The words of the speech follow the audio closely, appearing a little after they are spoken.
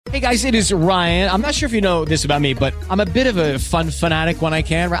Hey guys, it is Ryan. I'm not sure if you know this about me, but I'm a bit of a fun fanatic when I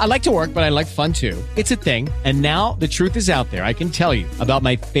can. I like to work, but I like fun too. It's a thing. And now the truth is out there. I can tell you about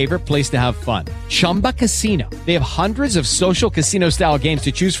my favorite place to have fun. Chumba Casino. They have hundreds of social casino style games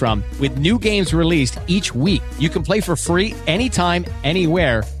to choose from with new games released each week. You can play for free anytime,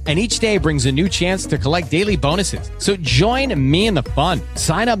 anywhere. And each day brings a new chance to collect daily bonuses. So join me in the fun.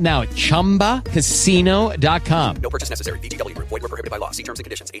 Sign up now at ChumbaCasino.com. No purchase necessary. VGW. Void where prohibited by law. See terms and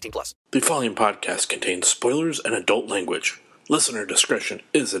conditions. 18+. The following podcast contains spoilers and adult language. Listener discretion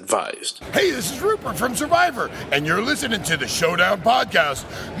is advised. Hey, this is Rupert from Survivor, and you're listening to the Showdown Podcast.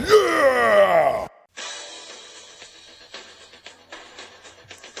 Yeah!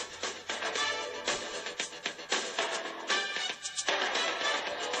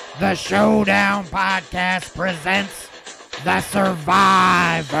 The Showdown Podcast presents the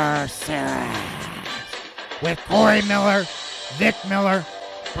Survivor Series with Corey Miller, Vic Miller,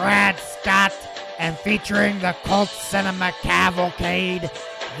 Brad Scott, and featuring the Cult Cinema Cavalcade.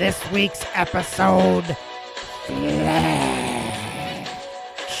 This week's episode, Fletch.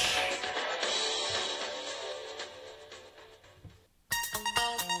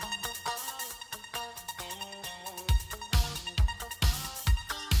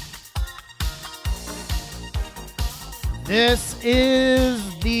 This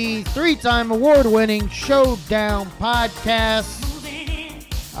is the 3-time award-winning Showdown Podcast.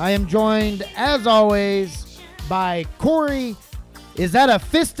 I am joined, as always, by Corey. Is that a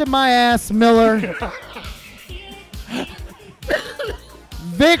fist in my ass, Miller?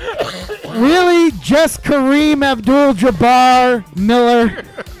 Vic, really just Kareem Abdul-Jabbar, Miller.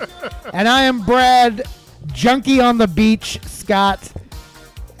 And I am Brad, junkie on the beach, Scott.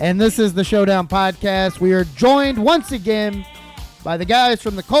 And this is the Showdown Podcast. We are joined once again by the guys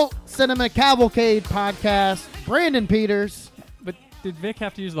from the Cult Cinema Cavalcade Podcast, Brandon Peters. But did Vic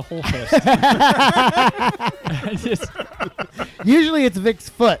have to use the whole fist? Usually it's Vic's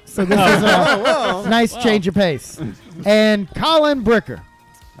foot, so this is a nice change of pace. And Colin Bricker.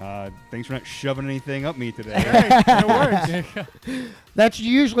 Thanks for not shoving anything up me today. Hey, it works. That's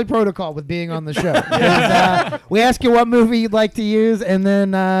usually protocol with being on the show. We ask you what movie you'd like to use, and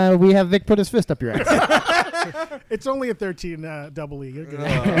then we have Vic put his fist up your ass. It's only a 13 double E. You're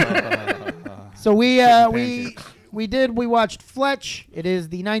good. So we watched Fletch. It is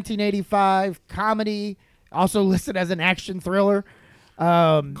the 1985 comedy, also listed as an action thriller.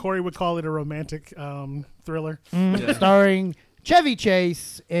 Corey would call it a romantic thriller. Starring Chevy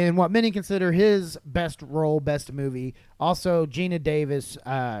Chase in what many consider his best role, best movie. Also, Gina Davis,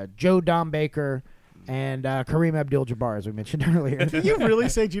 Joe Don Baker, and Kareem Abdul-Jabbar, as we mentioned earlier. Did you really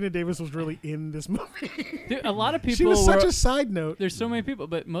say Gina Davis was really in this movie? Dude, a lot of people. She was such a side note. There's so many people,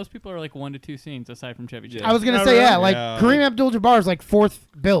 but most people are like 1 to 2 scenes aside from Chevy Chase. I was going to say, Kareem Abdul-Jabbar is like fourth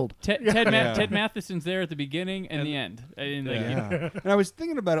build. Ted Matheson's there at the beginning and the end. And I was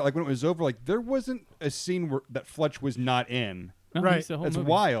thinking about it, like when it was over, like there wasn't a scene that Fletch was not in. No, right. That's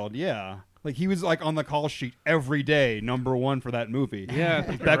wild, yeah. Like he was like on the call sheet every day, #1 for that movie. Yeah,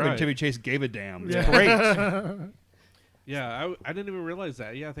 back when Chevy Chase gave a damn. It's Yeah. great. Yeah, I didn't even realize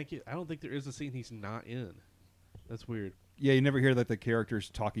that. Yeah, I don't think there is a scene he's not in. That's weird. Yeah, you never hear that the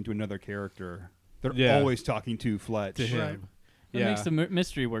character's talking to another character. They're Yeah. always talking to Fletch. To him. Right. It makes the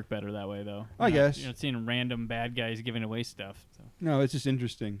mystery work better that way, though. I guess. You know, seeing random bad guys giving away stuff. So. No, it's just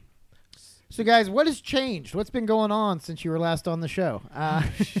interesting. So, guys, what has changed? What's been going on since you were last on the show?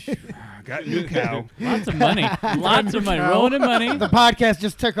 Got a new cow. Lots of money. Lots of money. Rolling in money. The podcast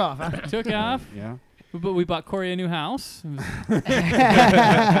just took off. Huh? Took off. Yeah. But we bought Corey a new house.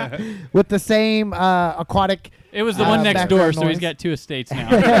 With the same aquatic. It was the one next door, background so he's noise. got 2 estates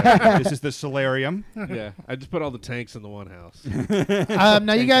now. This is the solarium. Yeah, I just put all the tanks in the one house.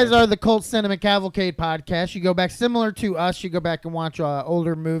 Now, you guys are the Cult Cinema Cavalcade Podcast. You go back, similar to us, you go back and watch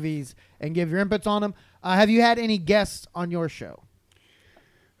older movies and give your inputs on them. Have you had any guests on your show?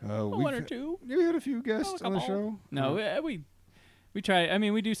 1 or 2. Yeah, we had a few guests on the show. No, we try. I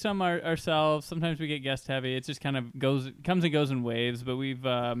mean, we do some ourselves. Sometimes we get guest heavy. It just kind of comes and goes in waves. But we've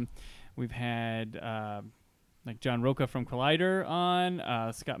had like John Roca from Collider on,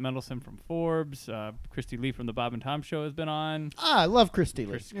 Scott Mendelson from Forbes, Christy Lee from the Bob and Tom Show has been on. I love Christy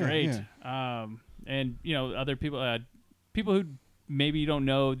Lee. Great. Yeah. And other people, people who maybe you don't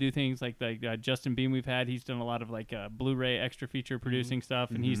know do things like Justin Beam we've had. He's done a lot of like Blu-ray extra feature producing stuff,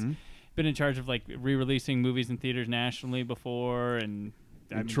 and he's been in charge of like re-releasing movies in theaters nationally before. And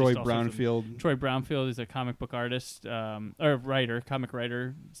Troy Brownfield. Troy Brownfield is a comic book artist or comic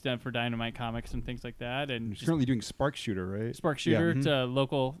writer. He's done for Dynamite Comics and things like that. And He's currently doing Spark Shooter, right? Spark Shooter, it's a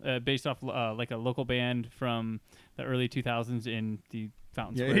local, based off like a local band from the early 2000s in the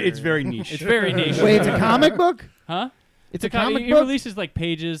Fountain Yeah, Square. it's very niche. It's very niche. Wait, it's a comic book? Huh? It's a comic He book? releases like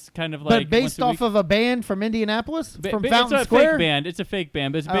pages, kind of like. But based once a off week. of a band from Indianapolis? From Fountain it's a Square? fake band. It's a fake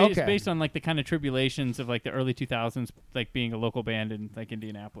band, but it's, Oh, it's okay. based on like the kind of tribulations of like the early 2000s, like being a local band in like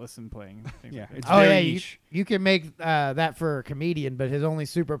Indianapolis and playing. Things Yeah, like that. it's Oh, very yeah. niche. You can make that for a comedian, but his only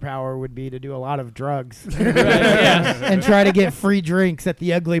superpower would be to do a lot of drugs yeah. and try to get free drinks at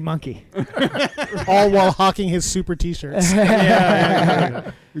the Ugly Monkey. All while hawking his super T-shirts.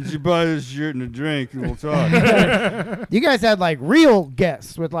 Did you buy this shirt and a drink and we'll talk? You guys had like real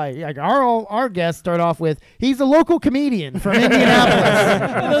guests with like our guests start off with he's a local comedian from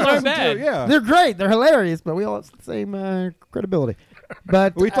Indianapolis. Those aren't bad. Yeah. They're great, they're hilarious, but we all have the same credibility.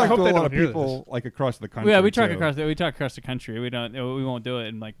 But We talked hope to a they lot don't of hear people like across the country. Yeah, we talk too. across. We talk across the country. We won't do it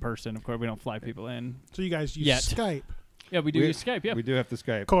in like person. Of course, we don't fly people in. So you guys use Yet. Skype. Yeah, we do use Skype. Yeah. We do have to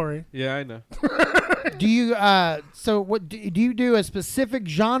Skype. Corey. Yeah, I know. do you so what do you do a specific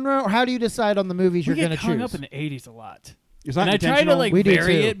genre, or how do you decide on the movies We you're going get to hung choose? up in the 80s a lot. It's not And I try to intentional. like We do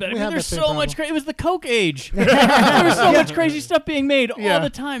vary too. it, but I We mean, have there's the same so much. problem. It was the Coke age. There was so much crazy stuff being made Yeah. all the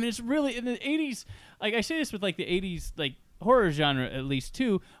time, and it's really in the 80s. Like I say this with like the 80s, like horror genre at least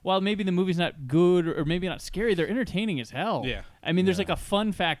too. While maybe the movie's not good or maybe not scary, they're entertaining as hell. Yeah. I mean, there's like a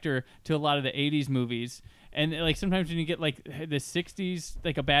fun factor to a lot of the 80s movies, and like sometimes when you get like the 60s,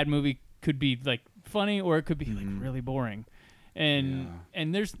 like a bad movie could be like funny or it could be like really boring. And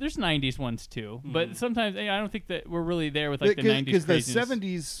there's 90s ones too, but sometimes I don't think that we're really there with like the 90s because the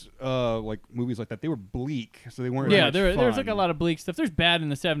craziness. 70s like movies like that, they were bleak, so they weren't. Yeah, much there's fun. like a lot of bleak stuff. There's bad in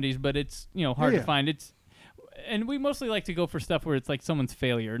the 70s, but it's hard Yeah. to find. And we mostly like to go for stuff where it's like someone's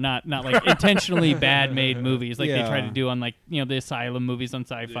failure, not like intentionally bad made movies like they try Yeah. to do on like the Asylum movies on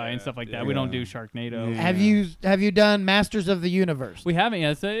Sci-Fi and stuff like that. We don't do Sharknado. Yeah. Have you done Masters of the Universe? We haven't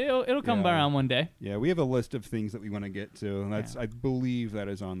yet, so it'll come Yeah. around one day. Yeah, we have a list of things that we want to get to, and that's I believe that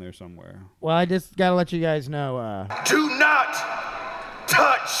is on there somewhere. Well, I just got to let you guys know Do not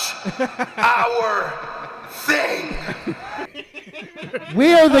touch our thing.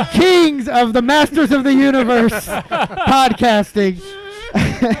 we are the kings of the Masters of the Universe podcasting.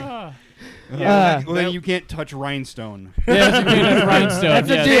 Well, then you can't touch Rhinestone. Yeah, that's a good rhinestone. That's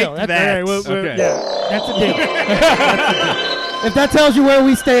a yes. deal. That's, That. Okay. that's a deal. If that tells you where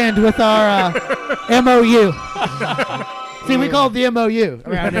we stand with our MOU. See, we call it the MOU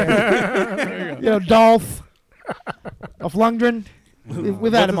around here. Dolph Lundgren.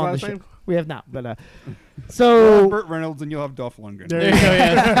 We've had him on the What's his show. last name? We have not, but so Burt Reynolds, and you'll have Dolph Lundgren. There you go.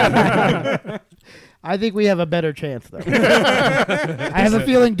 Yeah. I think we have a better chance, though. I have a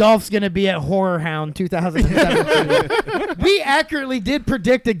feeling Dolph's going to be at Horror Hound 2017. We accurately did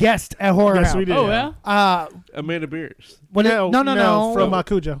predict a guest at Horror Yes, Hound. we did. Oh yeah. Amanda Beers. No. From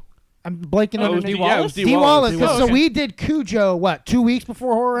Cujo. I'm blanking Oh, on it was her name. D. Wallace. D. Wallace. D. 'Cause Wallace. So we did Cujo, 2 weeks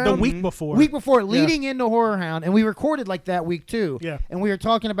before Horror The Hound? week before. Week before, leading into Horror Hound, and we recorded like that week too. Yeah. And we were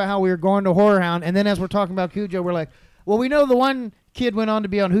talking about how we were going to Horror Hound, and then as we're talking about Cujo, we're like, well, we know the one kid went on to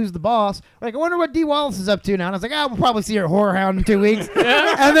be on Who's the Boss. We're like, I wonder what D. Wallace is up to now. And I was like, we'll probably see her at Horror Hound in 2 weeks.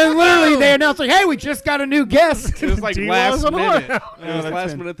 And then literally they announced, like, hey, we just got a new guest. It was like D. last Wallace on minute. Horror It was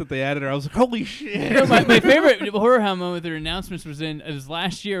last minute that they added her. I was like, holy shit. My favorite Horror Hound moment with their announcements it was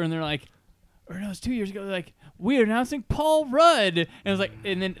last year, and they're like, or no, it was 2 years ago. They're like, we are announcing Paul Rudd, and it was like,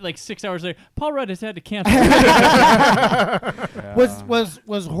 and then like 6 hours later, Paul Rudd has had to cancel.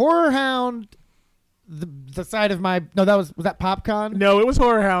 Was Horror Hound the side of my? No, was that PopCon? No, it was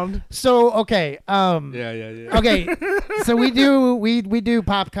Horror Hound. So okay, Yeah. okay, so we do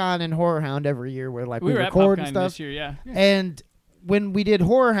PopCon and Horror Hound every year where like we were at record PopCon and stuff. this year, yeah. And when we did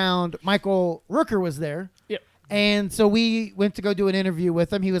Horror Hound, Michael Rooker was there. Yep. And so we went to go do an interview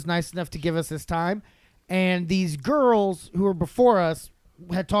with him. He was nice enough to give us his time. And these girls who were before us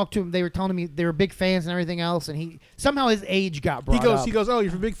had talked to him. They were telling me they were big fans and everything else. And somehow his age got brought up. He goes, oh,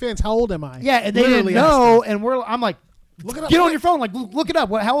 you're big fans. How old am I? Yeah, and they Literally didn't asked know. him. And I'm like, Look it up. get on your phone. Like, look it up.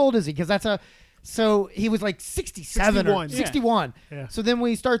 How old is he? Because that's a... So he was like 67 or 61. 61. Yeah. So then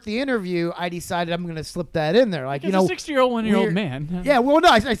when we start the interview, I decided I'm going to slip that in there. Like, He's a 60-year-old, 1-year-old man. Yeah, well, no,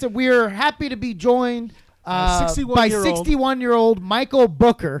 I said we're happy to be joined by 61-year-old 61-year-old Michael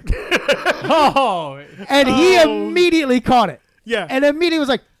Booker. Oh, And he immediately caught it. Yeah. And immediately was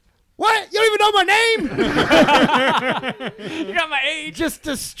like, What? You don't even know my name? You got my age. Just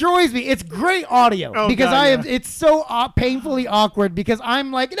destroys me. It's great audio Oh, because God, it's so painfully awkward because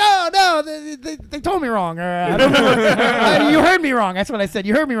I'm like, no, they told me wrong. Or, I don't know. You heard me wrong. That's what I said.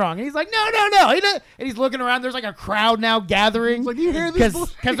 You heard me wrong. And he's like, no. And he's looking around. There's like a crowd now gathering. It's like, you hear this?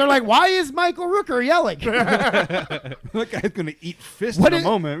 Because they're like, why is Michael Rooker yelling? That guy's gonna eat fists What in is- a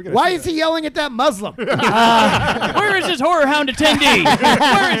moment. Why is he yelling at that Muslim? Where is this horror hound attendee?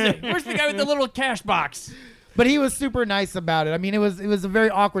 Where is it? Where's the guy with the little cash box? But he was super nice about it. I mean, it was a very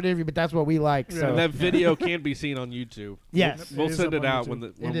awkward interview, but that's what we like. So And that video can be seen on YouTube. yes, We'll It is send up it on out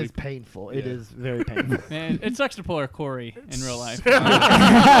YouTube. when it is painful. It Yeah. is very painful. Man, it sucks to pull our Corey in real life.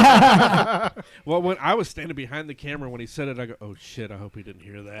 Well, when I was standing behind the camera when he said it, I go, "Oh shit! I hope he didn't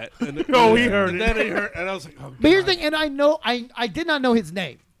hear that." And Oh, he heard and it. then he heard, and I was like, "Oh." But here's the God. thing, and I did not know his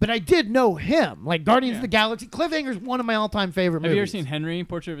name, but I did know him. Like Guardians of the Galaxy, Cliffhanger's one of my all-time favorite Have movies. you ever seen Henry,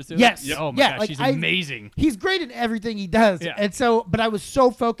 Portrait of a Suicide? Yes. Oh my Yeah, gosh, like, she's I- amazing. He's great in everything he does, Yeah. and so, but I was so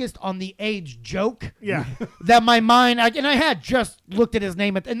focused on the age joke Yeah. that my mind, and I had just looked at his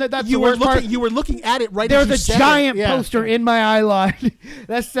name, and that's You the were worst part. looking. You were looking at it right. There's as you a said giant it. Yeah. poster in my eye line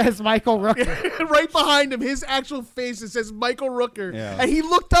that says Michael Rooker. right behind him, his actual face. It says Michael Rooker, Yeah. and he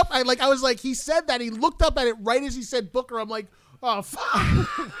looked up. I was like, he said that. He looked up at it right as he said Booker. I'm like, oh fuck.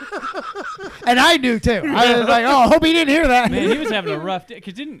 And I knew too. I was like, oh, I hope he didn't hear that. Man, he was having a rough day.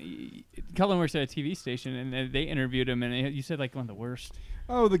 Because Cullen works at a TV station, and they interviewed him, and you said like one of the worst.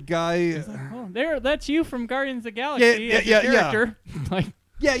 Oh, the guy. Oh, that's you from Guardians of the Galaxy. Yeah, as yeah, your yeah. character. Like,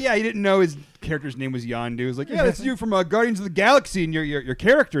 Yeah, he didn't know his character's name was Yondu. He was like, yeah, that's you from Guardians of the Galaxy, and your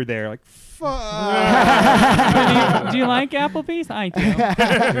character there. Like, fuck. do you like Applebee's? I do.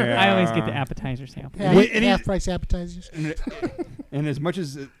 I always get the appetizer sample. Yeah, And he- half price appetizers. And as much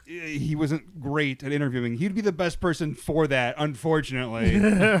as he wasn't great at interviewing, he'd be the best person for that, unfortunately.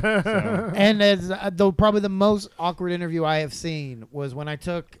 So. And as though probably the most awkward interview I have seen was when I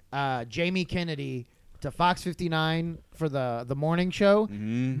took Jamie Kennedy to Fox 59 for the morning show,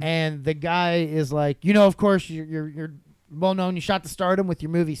 and the guy is like, of course you're well known. You shot to stardom with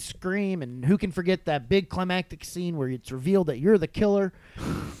your movie Scream, and who can forget that big climactic scene where it's revealed that you're the killer?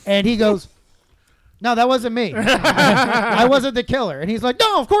 And he goes, no, that wasn't me. I wasn't the killer. And he's like,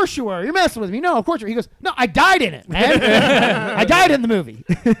 no, of course you were. You're messing with me. No, of course you were. He goes, no, I died in it, man. I died in the movie.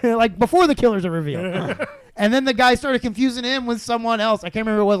 Like, before the killers are revealed. And then the guy started confusing him with someone else. I can't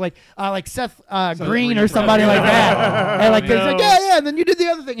remember what it was, like Seth Green or somebody like that. And like, he's like, yeah. And then you did the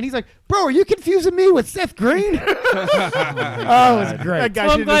other thing. And he's like, bro, are you confusing me with Seth Green? Oh, it was great. That guy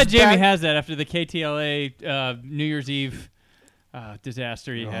Well, I'm should glad just Jamie back- has that after the KTLA New Year's Eve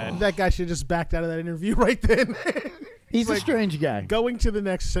disaster he had. That guy should just backed out of that interview right then. He's a like, strange guy. Going to the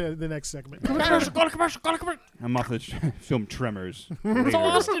next segment. Go to commercial. I'm off the film Tremors. It's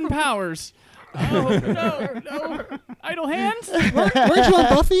Austin Powers. Oh, no. Idle hands? Weren't you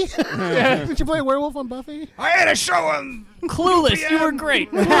on Buffy? Did you play werewolf on Buffy? I had a show on. Clueless. You were great.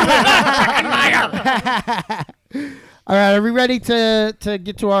 All right, are we ready to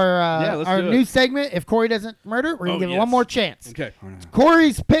get to our let's our do it. new segment? If Corey doesn't murder, we're going to give it one yes. more chance. Okay.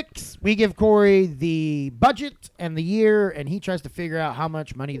 Corey's picks. We give Corey the budget and the year, and he tries to figure out how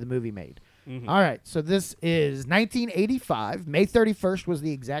much money the movie made. All right, so this is 1985. May 31st was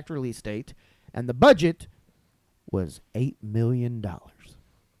the exact release date, and the budget was $8 million.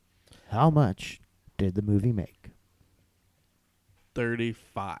 How much did the movie make?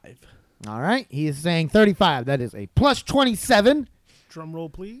 35. All right, he is saying 35. That is a plus 27. Drum roll,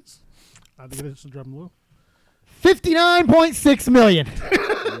 please. I think it is a drum roll. $59.6 million.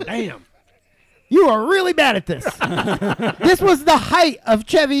 Damn. You are really bad at this. This was the height of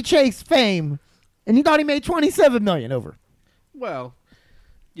Chevy Chase fame, and he thought he made $27 million over. Well,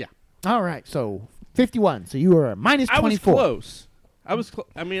 yeah. All right, so 51. So you were a minus 24. I was close.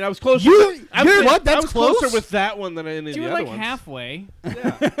 I was closer. You're what? That's I was close? closer with that one than any of You the were other like ones. halfway.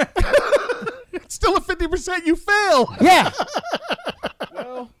 It's still a 50%. You fail. Yeah.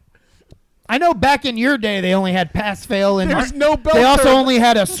 Well, I know back in your day they only had pass fail, and There's no bell they also curve. only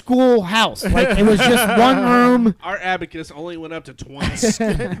had a school house. Like it was just one room. our abacus only went up to 20.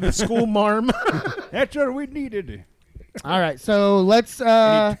 The school marm. That's what we needed. All right, so let's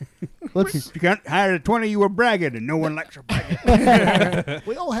If you can't hire a 20, you were bragging, and no one likes a bragging.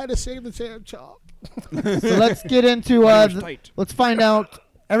 We all had to save the damn chop. So let's get into was tight. let's find out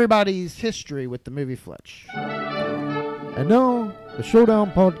everybody's history with the movie Fletch. And now the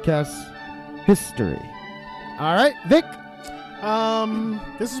Showdown Podcast history. All right, Vic,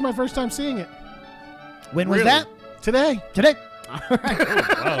 This is my first time seeing it. when was that? Today. Today. All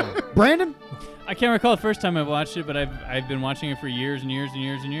right. Brandon? I can't recall the first time I watched it, but I've been watching it for years and years and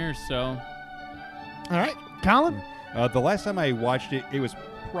years and years. So, All right, Colin. The last time I watched it, it was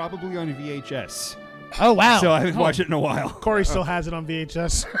probably on VHS. Oh wow! So I haven't watched it in a while. Corey still has it on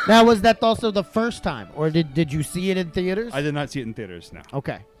VHS. Now, was that also the first time, or did you see it in theaters? I did not see it in theaters. No.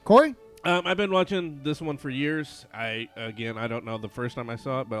 Okay, Corey. I've been watching this one for years. I don't know the first time I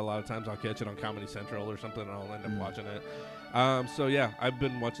saw it, but a lot of times I'll catch it on Comedy Central or something, and I'll end up watching it. So yeah, I've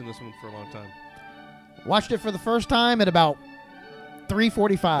been watching this one for a long time. Watched it for the first time at about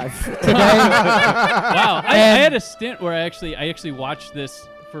 3:45 today. Wow, I had a stint where I actually watched this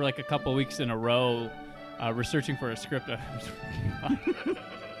for like a couple weeks in a row, researching for a script.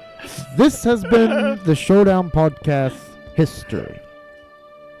 This has been the Showdown Podcast history.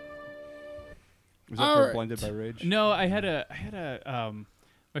 Was that for Blinded by Rage? No, I had a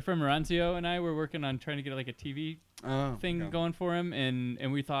my friend Maranzio and I were working on trying to get like a TV thing going for him,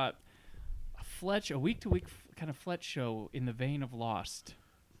 and we thought a week-to-week kind of Fletch show in the vein of Lost.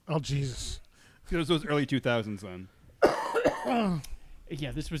 Oh Jesus! It was those early 2000s then.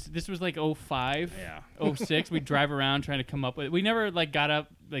 Yeah, this was like 05, 06. We'd drive around trying to come up with. We never like got up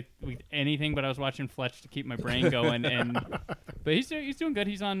like with anything, but I was watching Fletch to keep my brain going. But he's doing good.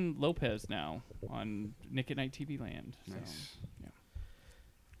 He's on Lopez now on Nick at Night TV Land. So, Nice. Yeah.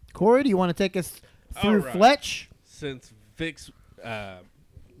 Corey, do you want to take us through All right. Fletch? Since Vic's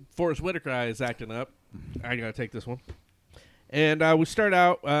Forrest Whitaker is acting up, I gotta take this one. And we start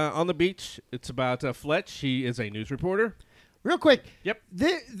out on the beach. It's about Fletch. He is a news reporter. Real quick. Yep.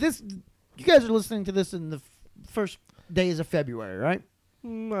 This you guys are listening to this in the first days of February, right? I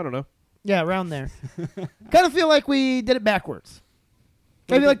don't know. Yeah, around there. Kind of feel like we did it backwards.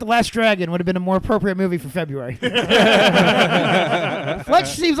 Maybe like The Last Dragon would have been a more appropriate movie for February. Fletch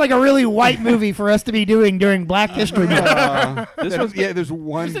seems like a really white movie for us to be doing during Black History Month. There's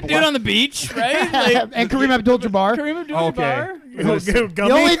one. Dude on the beach, right? Like, And Kareem Abdul-Jabbar. Kareem Abdul-Jabbar.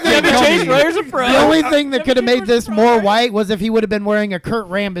 The only thing Chase Players are pro. The only thing that could have made this more white was if he would have been wearing a Kurt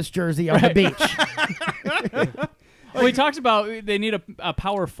Rambis jersey on the beach. Well, he talks about they need a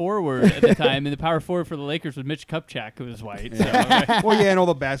power forward at the time, and the power forward for the Lakers was Mitch Kupchak, who was white. So, Well, yeah, and all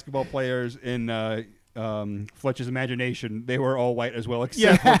the basketball players in Fletch's imagination, they were all white as well,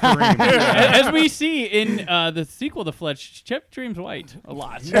 except for Kareem. As we see in the sequel to Fletch, Chip Dream's white a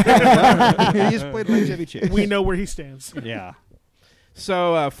lot. He just played like Chevy Chase. We know where he stands. Yeah.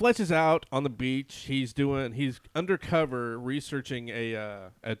 So Fletch is out on the beach. He's undercover researching a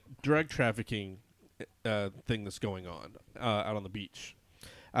drug trafficking thing that's going on out on the beach.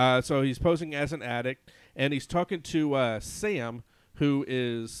 So he's posing as an addict, and he's talking to Sam, who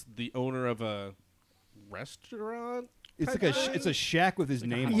is the owner of a restaurant. It's like it's a shack with his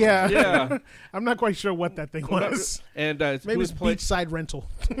name on it. Yeah. I'm not quite sure what that thing was. And Maybe it's beachside rental.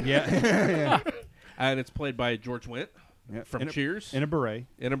 Yeah. And it's played by George Wendt from Cheers. In a beret.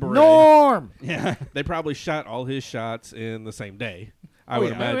 Norm! Yeah. They probably shot all his shots in the same day, I Oh, would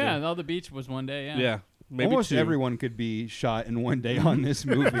yeah. imagine. Oh, yeah, all the beach was one day, Yeah. Maybe Almost two. everyone could be shot in one day on this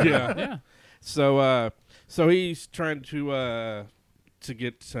movie. Yeah. So he's trying to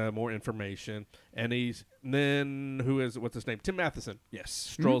get more information, and what's his name? Tim Matheson. Yes.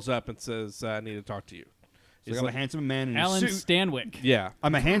 Strolls up and says, "I need to talk to you." So I'm a handsome man in Alan a suit. Stanwyck. Yeah.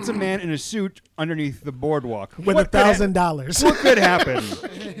 I'm a handsome man in a suit underneath the boardwalk. With $1,000. What could happen?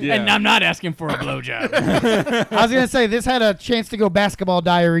 Yeah. And I'm not asking for a blowjob. I was going to say, this had a chance to go Basketball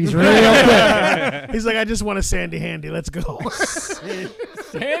Diaries real quick. He's like, I just want a Sandy Handy. Let's go.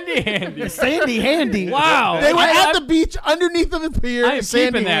 Sandy Handy. Sandy Handy. Wow. They were at the beach underneath of the pier. I am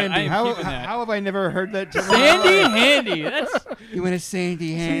Sandy keeping that. Handy. I am How keeping that. have I never heard that term? Sandy Handy. That's You want a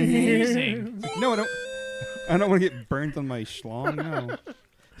Sandy Handy? amazing. No, I don't. I don't want to get burnt on my schlong. No.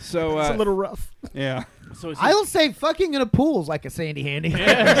 So It's a little rough. Yeah. so I'll say fucking in a pool's like a Sandy Handy.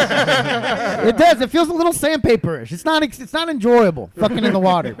 It does. It feels a little sandpaperish. It's not enjoyable. Fucking in the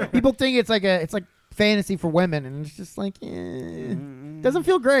water. People think it's like fantasy for women, and it's just like, doesn't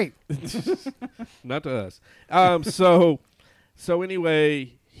feel great. not to us. So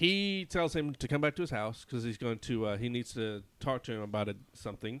anyway, he tells him to come back to his house because he's going to. He needs to talk to him about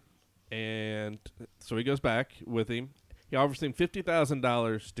something, and so he goes back with him. He offers him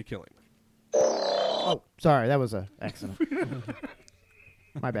 $50,000 to kill him. Oh, sorry, that was an accident.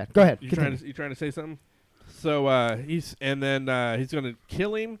 My bad. Go ahead. You Continue. trying to say something? So he's going to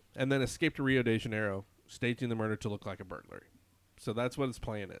kill him and then escape to Rio de Janeiro, staging the murder to look like a burglary. So that's what his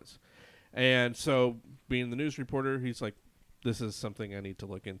plan is. And so, being the news reporter, he's like, "This is something I need to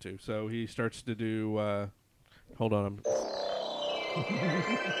look into." So he starts to do. Hold on.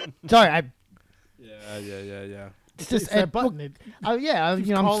 Sorry, Yeah. It's just that button. I'm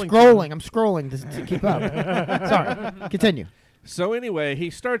calling scrolling. I'm scrolling to keep up. Sorry. Continue. So anyway, he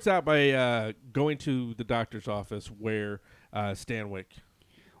starts out by going to the doctor's office where Stanwyck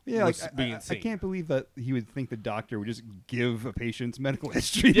was being seen. I can't believe that he would think the doctor would just give a patient's medical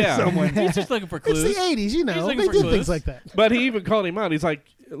history Yeah. to someone. He's just looking for clues. It's the 80s, you know. He's They looking for did clues. things like that. But he even called him out. He's like,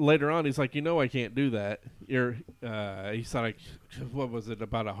 later on, he's like, I can't do that. He said, like, what was it,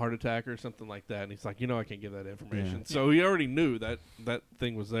 about a heart attack or something like that? And he's like, I can't give that information. Yeah. So he already knew that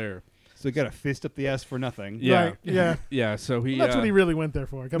thing was there. So he got a fist up the ass for nothing. Yeah. Right, yeah. Yeah, so he... That's what he really went there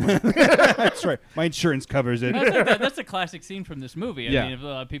for. Come on. That's right. My insurance covers it. That's a classic scene from this movie. I Yeah. mean, a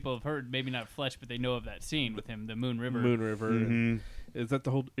lot of people have heard, maybe not Fletch, but they know of that scene with him, the Moon River. Moon River. Mm-hmm. Is that the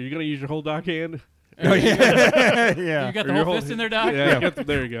whole... Are you going to use your whole dock hand? Oh, yeah. Yeah. You got the Or your whole fist in there, Doc? Yeah,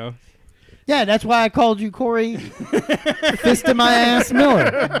 there you go. Yeah, that's why I called you Corey Fist in my ass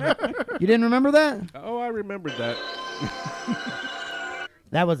Miller. You didn't remember that? Oh, I remembered that.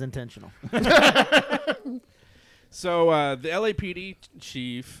 That was intentional. So the LAPD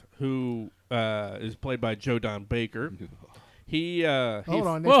chief, who is played by Joe Don Baker, he Hold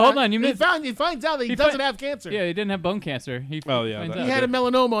on. Hold on. You He missed. finds out that he He doesn't fi- have cancer. Yeah, he didn't have bone cancer. Oh, yeah, finds that- out. He had a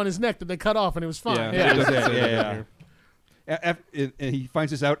melanoma on his neck that they cut off, and it was fine. Yeah, That's that's it, it. yeah. And he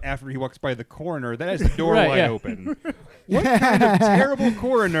finds this out after he walks by the coroner. That has the door Right, wide yeah. open. What kind of terrible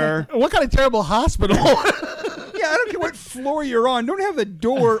coroner? What kind of terrible hospital? Yeah, I don't care what floor you're on. Don't have the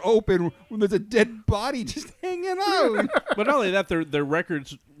door open when there's a dead body just hanging out. But not only that, the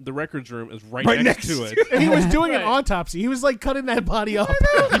records room is right, Right next next to it. And he was doing an Right. autopsy. He was like cutting that body up.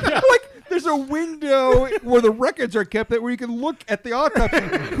 Like there's a window where the records are kept where you can look at the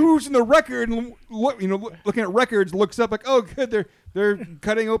autopsy. Who's in the record and looking at records looks up like, oh, good, they're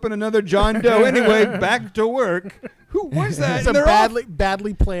cutting open another John Doe. Anyway, back to work. Who was that? It's And a they're all-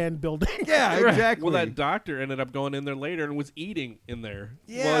 badly planned building. Yeah, exactly. Well, that doctor ended up going in there later and was eating in there.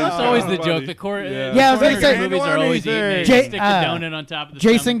 Yeah. While he was That's always the cutting joke. body. The core. Yeah, I was gonna say- movies are always eating. They Jay- stick the donut on top of the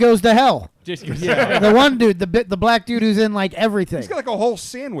Jason stomach. Goes to Hell. Yeah. The one dude, the black dude who's in like everything. He's got like a whole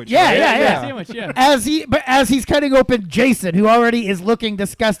sandwich. Yeah, right? yeah, yeah. Sandwich, yeah. As he's cutting open Jason, who already is looking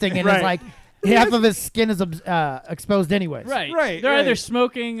disgusting and is Right. like half of his skin is exposed anyways. Right. Right, They're either right.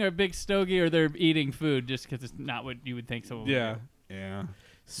 smoking or big stogie or they're eating food just because it's not what you would think someone would Yeah. do. Yeah.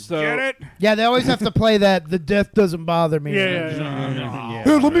 So Get it? Yeah, they always have to play that the death doesn't bother me. Yeah.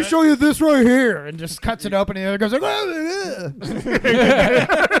 Here, let me show you this right here, and just cuts it open, and the other goes like, "Yeah,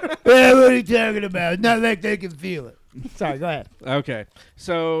 what are you talking about? Not like they can feel it." Sorry, go ahead. Okay.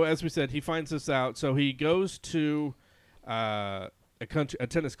 So as we said, he finds this out. So he goes to a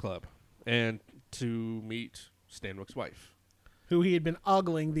tennis club and to meet Stanwyck's wife. Who he had been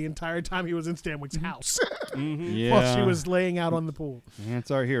ogling the entire time he was in Stanwyck's house Yeah. while she was laying out on the pool. That's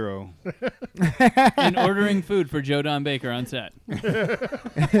our hero. And ordering food for Joe Don Baker on set.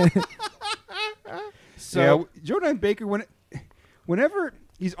 So Jordan Baker, whenever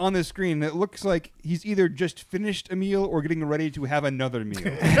he's on the screen, it looks like he's either just finished a meal or getting ready to have another meal.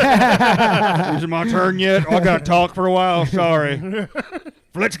 Is it my turn yet? I gotta talk for a while. Sorry.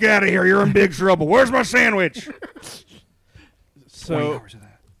 Let's get out of here. You're in big trouble. Where's my sandwich? 20 So hours of that.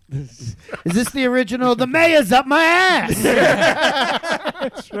 Is this the original? The mayor's up my ass.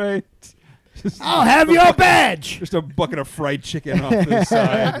 That's right. I'll have your badge. Just a bucket of fried chicken off to the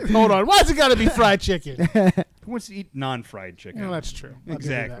side. Hold on. Why's it got to be fried chicken? Who wants to eat non-fried chicken? No, that's true. I'll give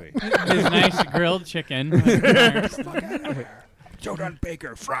you Exactly. His nice grilled chicken. Jordan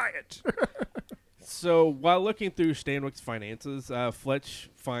Baker, fry it. So while looking through Stanwyck's finances, Fletch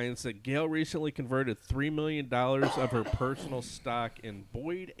finds that Gail recently converted $3 million of her personal stock in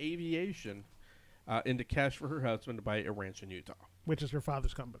Boyd Aviation into cash for her husband to buy a ranch in Utah. Which is her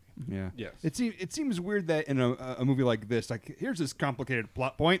father's company. Yeah. Yes. It seems weird that in a movie like this, like here's this complicated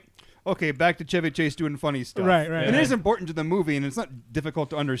plot point. Okay, back to Chevy Chase doing funny stuff. Right. And it is important to the movie, and it's not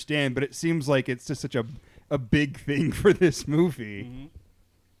difficult to understand, but it seems like it's just such a big thing for this movie.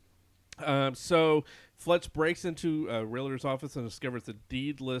 Mm-hmm. So Fletch breaks into a realtor's office and discovers the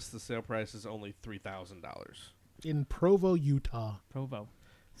deed lists the sale price is only $3,000. In Provo, Utah. Provo.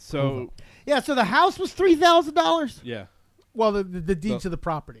 So Yeah, so the house was $3,000. yeah. Well, the deed to the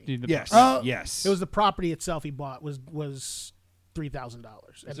property. Yes. Oh. Yes. It was the property itself he bought was $3,000.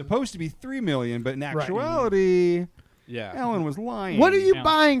 It's supposed to be $3 million, but in actuality, Yeah. Ellen was lying. What are you Yeah.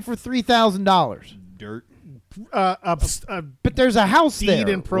 buying for $3,000? Dirt. But there's a house deed there,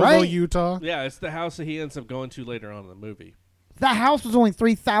 in Provo, right? Utah. Yeah, it's the house that he ends up going to later on in the movie. That house was only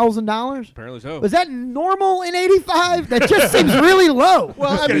 $3,000. Apparently so. Was that normal in '85? That just seems really low.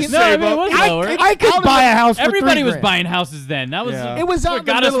 Well, I mean, No, I mean, it was lower. I could buy a house. Everybody for was $3,000. buying houses then. That was it was out in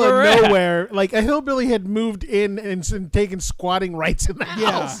the got us middle where of we're at. nowhere. Like a hillbilly had moved in and taken squatting rights in the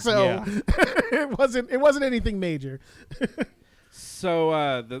house, so it wasn't anything major. So,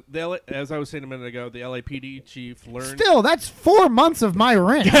 as I was saying a minute ago, the LAPD chief learned. Still, that's 4 months of my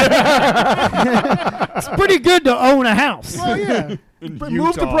rent. It's pretty good to own a house. Oh yeah, In move to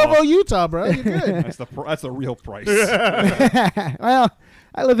Utah. Provo, Utah, bro. You're good. That's the real price. Well,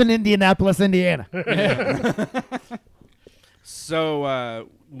 I live in Indianapolis, Indiana. So,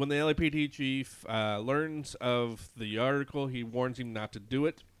 when the LAPD chief learns of the article, he warns him not to do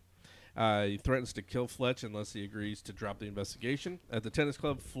it. He threatens to kill Fletch unless he agrees to drop the investigation. At the tennis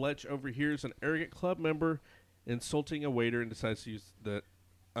club, Fletch overhears an arrogant club member insulting a waiter and decides to use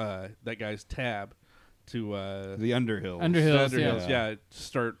that guy's tab to The Underhills. Underhills, yeah,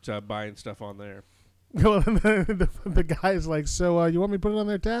 start buying stuff on there. Well, the guy's like, so you want me to put it on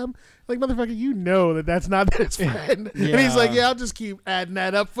their tab? Like, motherfucker, you know that's not his friend. And he's like, yeah, I'll just keep adding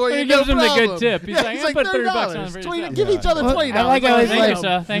that up for you. He no gives him the problem. good tip. He's like, I put $30 on it for $20. yourself. Give each other $20. I like how he's Thank like, you,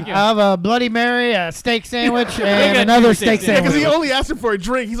 sir. Thank you. I have a Bloody Mary, a steak sandwich, got and two another steak steak Because sandwich. he only asked him for a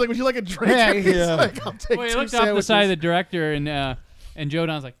drink. He's like, would you like a drink? Yeah, He's like, I'll take Well, he two looked off the sandwiches. side of the director, and Joe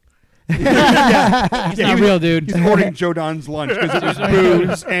Don's like, it's not real, dude. He's ordering Joe Don's lunch because it was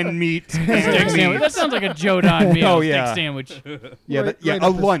booze and meat Steak and sandwich. meat. That sounds like a Joe Don meal. Oh, yeah. Steak sandwich. Yeah, Right a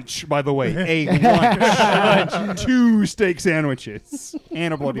up his- lunch, by the way. A lunch. 2 steak sandwiches.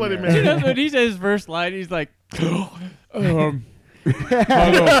 And a Bloody Mary. You know, when he says his first line, he's like, Fletcher's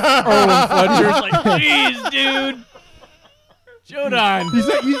like, jeez, dude. Joe Don. He's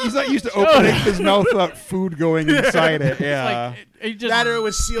not used to opening his mouth without food going inside it. Yeah. Like, he just That or it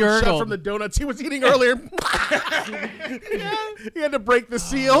was sealed shut gurgled. from the donuts he was eating earlier. He had to break the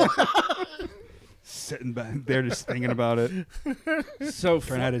seal. Sitting back there just thinking about it. So,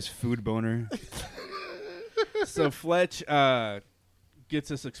 Trying out his food boner. so Fletch gets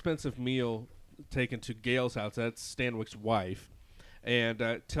this expensive meal taken to Gail's house. That's Stanwyck's wife,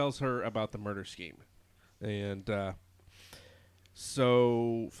 and tells her about the murder scheme. And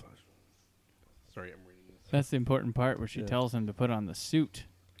sorry, I'm reading this. That's the important part where she tells him to put on the suit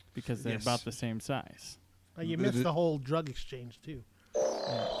because they're Yes. about the same size. You missed the whole drug exchange, too.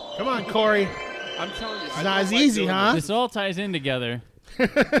 Come on, Corey. I'm telling you, It's I not don't as like easy, doing huh? This all ties in together.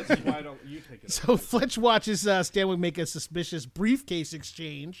 This is why don't you take it? So Fletch watches Stanwyck make a suspicious briefcase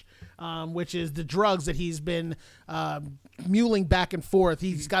exchange, which is the drugs that he's been muling back and forth.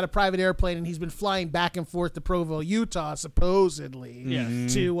 He's got a private airplane and he's been flying back and forth to Provo, Utah, supposedly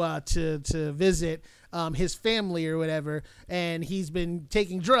to visit his family or whatever. And he's been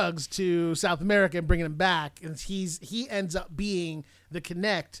taking drugs to South America and bringing them back. And he ends up being the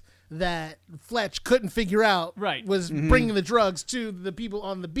connect that Fletch couldn't figure out was bringing the drugs to the people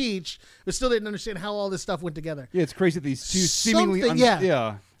on the beach, but still didn't understand how all this stuff went together. Yeah, it's crazy that these two seemingly... Something-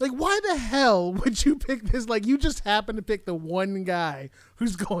 yeah. Like, why the hell would you pick this? Like, you just happen to pick the one guy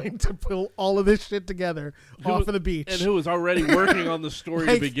who's going to pull all of this shit together off of the beach. And who was already working on the story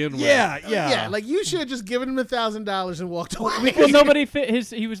to Like, begin with. Yeah, like, you should have just given him $1,000 and walked away. Well, nobody fit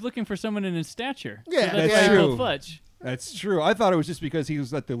he was looking for someone in his stature. Yeah, so that's that's why he true. pulled Fletch. That's true. I thought it was just because he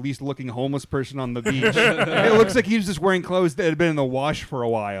was like the least looking homeless person on the beach. It looks like he was just wearing clothes that had been in the wash for a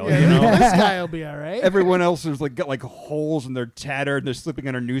while. Yeah, You know? this guy will be all right. Everyone else is like got like holes and they're tattered and they're slipping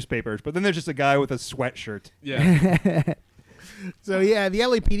under newspapers. But then there's just a guy with a sweatshirt. Yeah. So yeah, the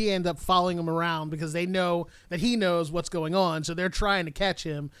LAPD end up following him around because they know that he knows what's going on. So they're trying to catch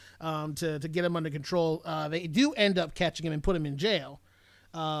him to get him under control. They do end up catching him and put him in jail.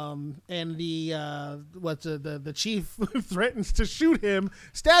 And the chief threatens to shoot him,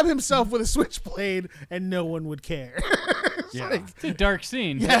 stab himself with a switchblade, and no one would care. It's a dark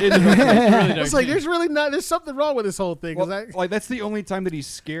scene. Yeah. It's a really dark It's like scene. there's something wrong with this whole thing. 'cause Like that's the only time that he's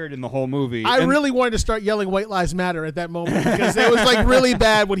scared in the whole movie. I And- really wanted to start yelling "White Lives Matter" at that moment because it was like really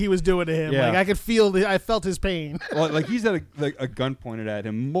bad what he was doing to him. Yeah. Like I felt his pain. like he's had a gun pointed at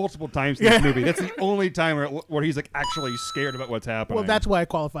him multiple times in this movie. That's the only time where he's like actually scared about what's happening. Well, that's why it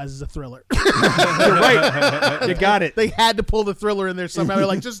qualifies as a thriller. You're right. You got it. They had to pull the thriller in there somehow. They're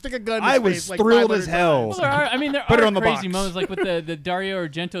like, just stick a gun in his I was face, like thrilled 500 as hell. Well, there Put it are on the crazy box. moments like with the Dario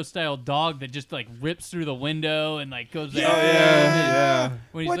Argento style dog that just like rips through the window and like goes there. yeah.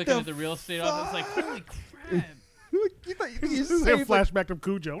 When he's What looking the at the real estate office, it's like holy crap. You thought you This is a saved, like, flashback of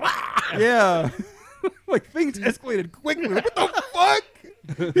Cujo. yeah. Like things escalated quickly. Like, what the fuck?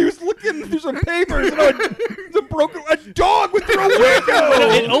 He was looking through some papers and a broke a dog with their window.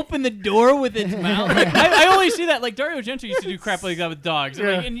 It opened the door with its mouth. Like, I only see that. Like Dario Argento used to do crap like that with dogs.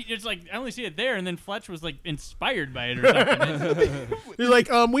 Yeah. And it's like I only see it there, and then Fletch was like inspired by it or something. He's like,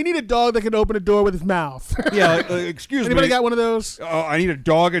 we need a dog that can open a door with his mouth. Yeah, excuse Anybody me. got one of those? Oh, I need a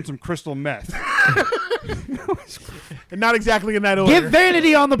dog and some crystal meth. And not exactly in that order. Get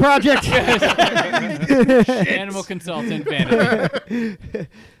Vanity on the project. Animal consultant Vanity.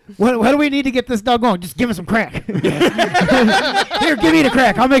 What do we need to get this dog going? Just give him some crack. Here, give me the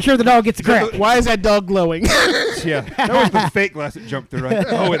crack. I'll make sure the dog gets the crack. Why is that dog glowing? Yeah, that was the fake glass that jumped through. Right?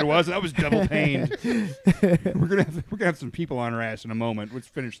 Oh, it was. That was double paned. We're gonna have some people on our ass in a moment. Let's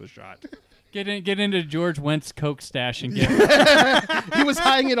finish the shot. Get into George Wentz Coke stash and get. He was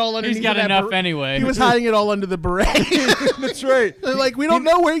hiding it all underneath. He's got that enough anyway. He was hiding it all under the beret. That's right. They're like, we don't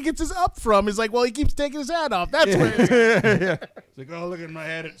know where he gets his up from. He's like, well, he keeps taking his hat off. That's where it's Yeah. It's like, oh, look at my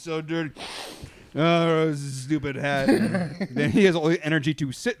hat. It's so dirty. Oh, this is a stupid hat. Then he has all the energy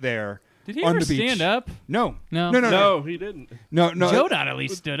to sit there. Did he on ever the beach. stand up? No. No. No, he didn't. No. Joe Dot at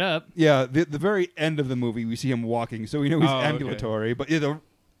least stood up. Yeah, the very end of the movie, we see him walking, so we know he's Oh, okay. ambulatory. But yeah,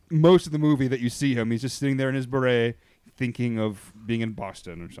 most of the movie that you see him, he's just sitting there in his beret, thinking of being in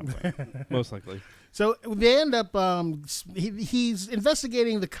Boston or something. Most likely. So they end up. He's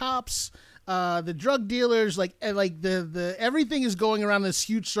investigating the cops, the drug dealers, like the everything is going around this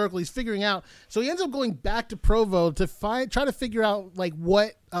huge circle. He's figuring out. So he ends up going back to Provo to try to figure out like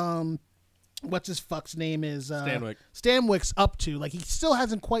what what's his fuck's name is Stanwyck's up to. Like he still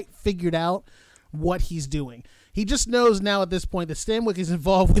hasn't quite figured out what he's doing. He just knows now at this point that Stanwyck is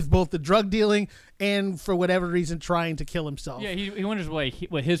involved with both the drug dealing and, for whatever reason, trying to kill himself. Yeah, he wonders what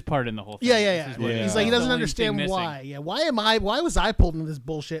his part in the whole thing. Yeah. is. He's like, he doesn't The only understand thing why. missing. Yeah, why was I pulled into this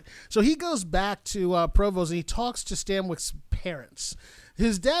bullshit? So he goes back to Provo's and he talks to Stanwyck's parents.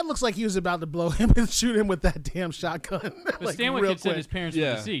 His dad looks like he was about to blow him and shoot him with that damn shotgun. But like, Stanwyck real had said quick. his parents were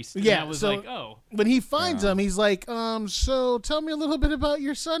deceased. And Yeah, that was so like, oh. when he finds him, he's like, so tell me a little bit about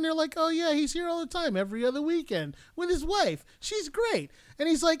your son. They're like, oh yeah, he's here all the time, every other weekend with his wife. She's great. And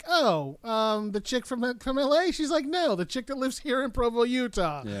he's like, oh, the chick from LA? She's like, no, the chick that lives here in Provo,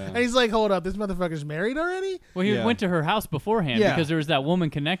 Utah. Yeah. And he's like, hold up, this motherfucker's married already? Well, he went to her house beforehand Yeah. because there was that woman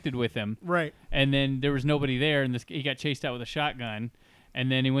connected with him. Right. And then there was nobody there, and he got chased out with a shotgun. And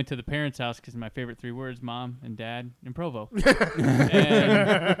then he went to the parents' house because my favorite 3 words, Mom and Dad in Provo.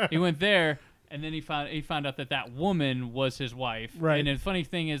 And he went there, and then he found out that woman was his wife. Right. And the funny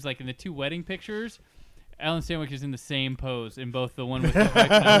thing is, like in the 2 wedding pictures, Alan Stanwyck is in the same pose in both the one with the wife in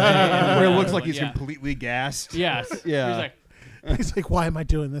LA and Where it the looks other like one. he's Yeah. completely gassed. Yes. Yeah. He's like, He's like, why am I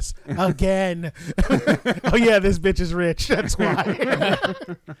doing this again? Oh yeah, this bitch is rich. That's why.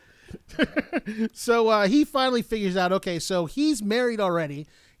 So he finally figures out. Okay, so he's married already.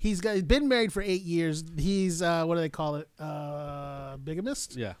 He's been married for 8 years. He's what do they call it?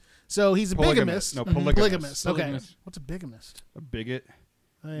 Bigamist. Yeah. So he's a Polygamist. bigamist. No, Mhm. polygamist. Okay. Polygamist. What's a bigamist? A bigot.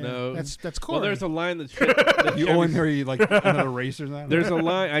 Oh, yeah. No. That's Corey. Well, there's a line that You only marry like another race or something? there's a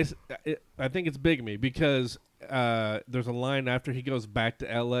line. I think it's bigamy because there's a line after he goes back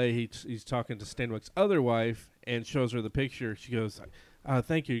to L.A. He's talking to Stanwyck's other wife and shows her the picture. She goes,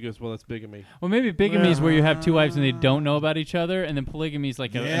 thank you. He goes, well, that's bigamy. well, maybe bigamy is where you have 2 wives and they don't know about each other, and then polygamy is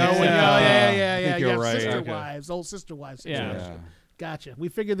like Oh, yeah. I think You you're have right. sister Okay. wives, old sister wives. Yeah. situation. Gotcha. We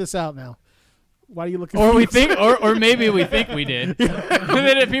figured this out now. Why are you looking? Or we think, or maybe we think we did. And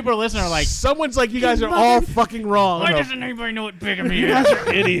then if people are listening, are like, Someone's like, you guys are all fucking wrong. why doesn't anybody know what bigamy is?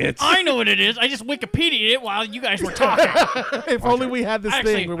 Idiots. I know what it is. I just Wikipedia'd it while you guys were talking. If only we had this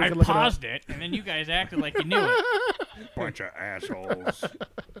Actually, thing where we I could look it up. paused it, and then you guys acted like you knew it. Bunch of assholes.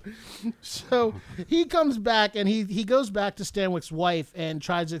 So he comes back and he goes back to Stanwyck's wife and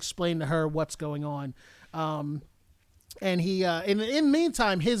tries to explain to her what's going on. And he, in the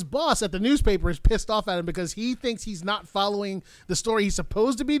meantime, his boss at the newspaper is pissed off at him because he thinks he's not following the story he's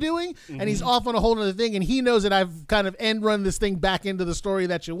supposed to be doing, and he's off on a whole other thing. And he knows that I've kind of end run this thing back into the story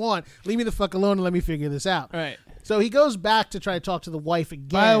that you want. Leave me the fuck alone and let me figure this out. Right. So he goes back to try to talk to the wife again.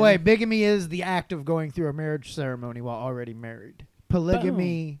 By the way, bigamy is the act of going through a marriage ceremony while already married.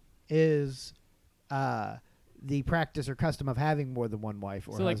 Polygamy is the practice or custom of having more than one wife.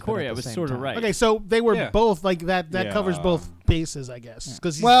 Or So, like husband Corey, at I the was same sort of time. right. Okay, so they were Yeah. both like that. That Yeah. covers both bases, I guess,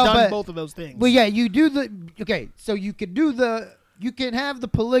 because he's Well, done but- both of those things. Well, yeah, you do the okay. So you could do the. You can have the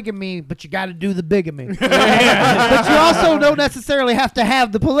polygamy, but you got to do the bigamy. But you also don't necessarily have to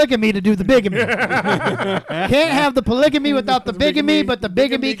have the polygamy to do the bigamy. Can't have the polygamy without the bigamy, but the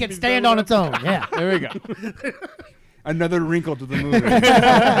bigamy can stand on its own. Yeah. There we go. Another wrinkle to the movie.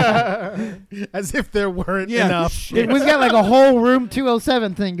 As if there weren't enough. We've got like a whole Room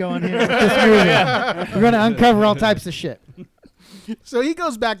 207 thing going here with this movie. We're going to uncover all types of shit. So he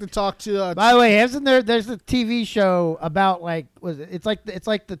goes back to talk to. By the way, there's a TV show about like it's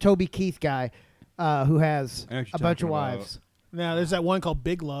like the Toby Keith guy who has a bunch of wives. Now there's that one called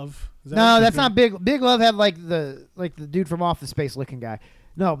Big Love. No, that's not Big. Big Love had like the dude from Office Space looking guy.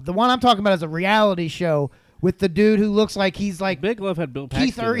 No, the one I'm talking about is a reality show with the dude who looks like he's like Big Love had Bill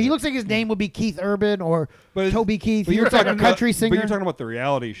Keith. Paxton. He looks like his name would be Keith Urban or Toby Keith. But He looks like a country singer. But you're talking about the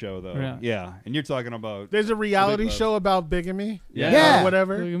reality show, though. Yeah. And you're talking about. There's a reality show about bigamy. Yeah. Or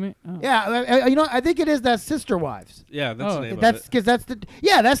whatever. Oh. Yeah, I think it is that Sister Wives. Yeah, that's the name That's of it. because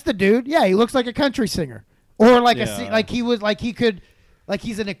that's the dude. Yeah, he looks like a country singer or like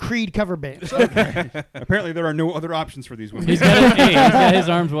he's in a Creed cover band. Apparently, there are no other options for these women. He's got his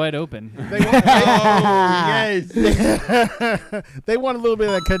arms wide open. Yes. They want a little bit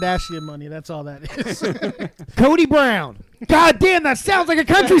of that Kardashian money. That's all that is. Cody Brown. God damn, that sounds like a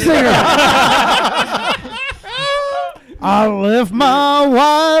country singer. I left my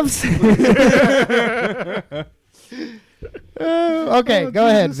wives. Okay, go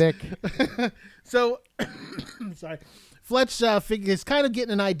ahead, Vic. So, sorry. Fletch is kind of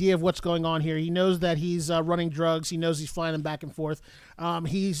getting an idea of what's going on here. He knows that he's running drugs. He knows he's flying them back and forth.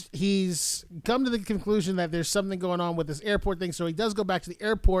 He's come to the conclusion that there's something going on with this airport thing. So he does go back to the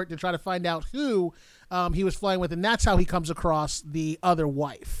airport to try to find out who he was flying with, and that's how he comes across the other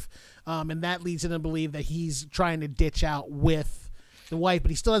wife. And that leads him to believe that he's trying to ditch out with the wife,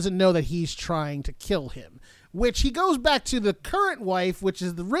 but he still doesn't know that he's trying to kill him. Which he goes back to the current wife, which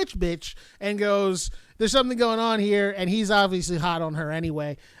is the rich bitch, and goes, there's something going on here, and he's obviously hot on her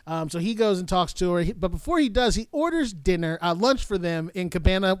anyway. So he goes and talks to her. But before he does, he orders lunch for them in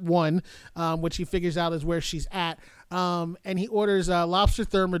Cabana 1, which he figures out is where she's at. And he orders lobster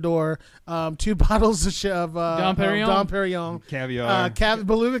thermidor, 2 bottles of Dom Perignon. Caviar.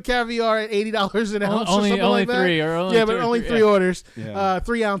 Beluga caviar at $80 an ounce. Only like that. 3. Or only but only 3 yeah. orders. Yeah.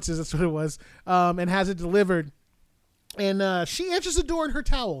 3 ounces, that's what it was. And has it delivered. And she answers the door in her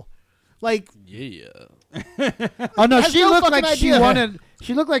towel. Like, Yeah. Oh no, Has she no looked fucking like she idea. wanted.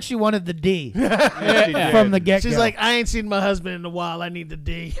 She looked like she wanted the D from the get go. she's like, I ain't seen my husband in a while. I need the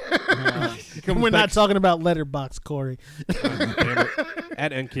D. We're not talking about letterbox, Corey.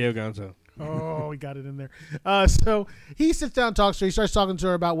 At NKO Gonzo. Oh, we got it in there. So he sits down and talks to her. He starts talking to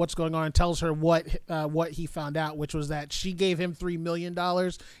her about what's going on and tells her what he found out, which was that she gave him $3 million.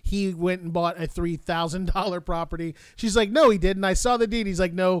 He went and bought a $3,000 property. She's like, no, he didn't. I saw the deed. He's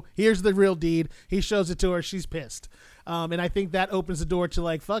like, no, here's the real deed. He shows it to her. She's pissed. And I think that opens the door to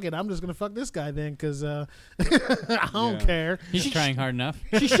like, fuck it, I'm just going to fuck this guy then because I don't care. He's trying hard enough.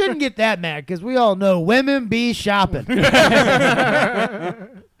 She shouldn't get that mad because we all know women be shopping.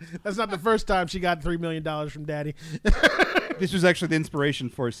 That's not the first time she got $3 million from daddy. This was actually the inspiration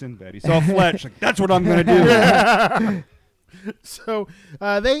for Sinbad. He saw Fletch. Like, that's what I'm going to do. So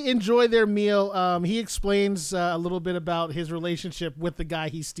they enjoy their meal. He explains a little bit about his relationship with the guy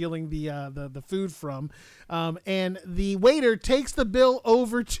he's stealing the food from. And the waiter takes the bill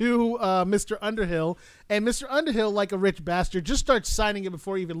over to Mr. Underhill. And Mr. Underhill, like a rich bastard, just starts signing it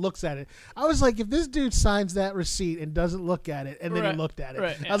before he even looks at it. I was like, if this dude signs that receipt and doesn't look at it, and then he looked at it,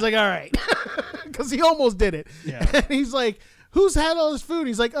 I was like, all right. Because he almost did it. Yeah. And he's like, who's had all this food?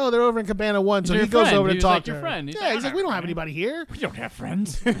 He's like, oh, they're over in Cabana 1. So he goes over to talk to her. Friend. He's like, we don't have anybody here. We don't have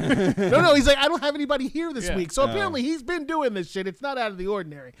friends. No, he's like, I don't have anybody here this week. So apparently he's been doing this shit. It's not out of the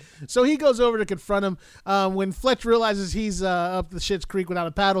ordinary. So he goes over to confront him. When Fletch realizes he's up the shit's creek without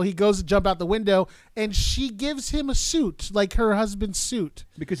a paddle, he goes to jump out the window, and she gives him a suit, like her husband's suit.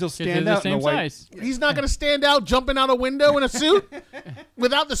 Because he'll stand out in the white. Size. He's not going to stand out jumping out a window in a suit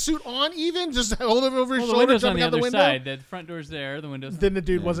without the suit on even, just hold it over his The shoulder, window's on jumping the out the other window. side. The front door's there. The window's Then the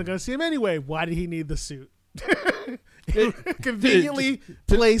dude wasn't going to see him anyway. Why did he need the suit? Conveniently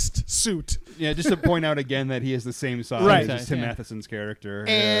placed suit. Yeah, just to point out again that he is the same size Right. as Tim Matheson's character.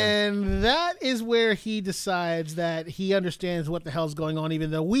 And that is where he decides that he understands what the hell's going on,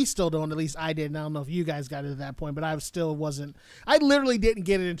 even though we still don't. At least I didn't. I don't know if you guys got it at that point, but I still wasn't. I literally didn't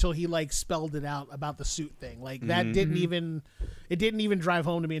get it until he like spelled it out about the suit thing. Like that didn't even drive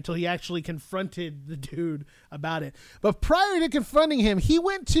home to me until he actually confronted the dude about it. But prior to confronting him, he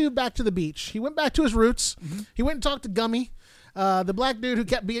went back to the beach. He went back to his roots. He went and talked to Gummy, the black dude who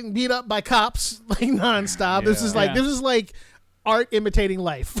kept being beat up by cops like nonstop. This is like art imitating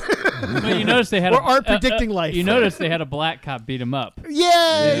life. Well, you notice they had art predicting life. You notice they had a black cop beat him up.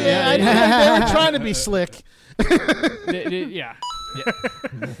 Yeah. I think they were trying to be slick. Yeah.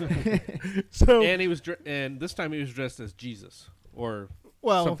 So And he was, and this time he was dressed as Jesus or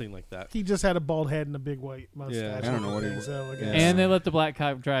something like that. He just had a bald head and a big white mustache. Yeah. I don't know what he was. So, I guess. And they let the black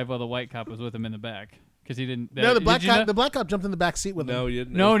cop drive while the white cop was with him in the back because he didn't. No, the did black you cop. know- The black cop jumped in the back seat with him. No, you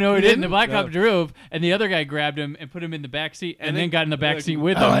didn't. No, he didn't. The black No. cop drove, and the other guy grabbed him and put him in the back seat, and then got in the back seat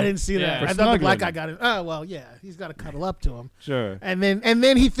with him. Oh, I didn't see that. Yeah. I thought the black guy got it. Oh, well, yeah, he's got to cuddle up to him. Sure. And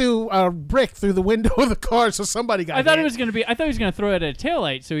then he threw a brick through the window of the car, so somebody got. I thought hit. it was gonna be. I thought he was gonna throw it at a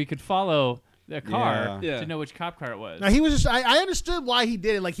taillight so he could follow the car Yeah. to know which cop car it was. Now he was just. I understood why he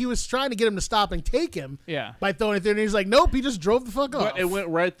did it. Like he was trying to get him to stop and take him. Yeah. By throwing it there, and he's like, "Nope." He just drove the fuck off. It went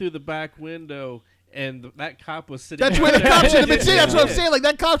right through the back window, and that cop was sitting. That's where the cop should have been sitting. That's what I'm saying. Like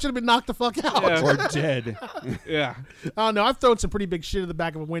that cop should have been knocked the fuck out. Yeah. Or dead. Yeah. I don't know. I've thrown some pretty big shit in the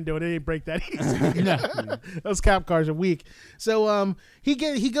back of a window, and it didn't break that easy. Those cop cars are weak. So he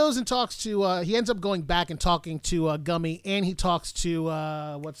goes and talks to. He ends up going back and talking to Gummy, and he talks to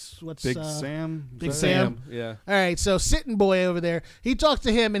what's Big Sam. Big Is that- Sam. Yeah. All right, so Sitting Boy over there, he talks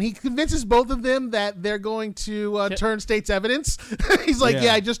to him, and he convinces both of them that they're going to turn state's evidence. He's like,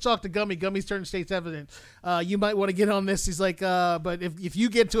 Yeah. I just talked to Gummy. Gummy's turned state's evidence. You might want to get on this. He's like, but if you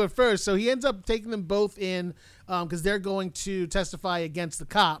get to it first. So he ends up taking them both in because they're going to testify against the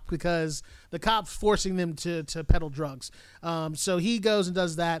cop because the cop's forcing them to peddle drugs. So he goes and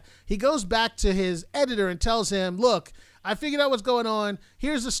does that. He goes back to his editor and tells him, look, I figured out what's going on.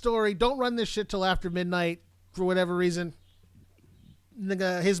 Here's the story. Don't run this shit till after midnight for whatever reason.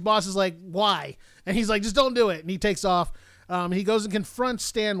 His boss is like, why? And he's like, just don't do it. And he takes off. He goes and confronts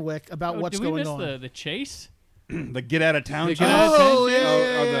Stanwyck about what's did we going miss on. the chase? The get out of town. The get out of town Oh, chase?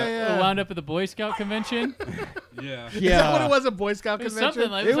 yeah. Wound up at the Boy Scout convention. Yeah. Is that what it was, a Boy Scout It was convention?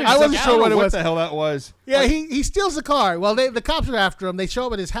 something like- It was I wasn't some- sure don't what know it was. the hell that was. Yeah, he steals the car. Well, the cops are after him. They show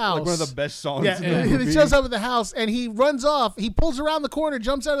up at his house. Like one of the best songs. Yeah, in the movie. he shows up at the house and he runs off. He pulls around the corner,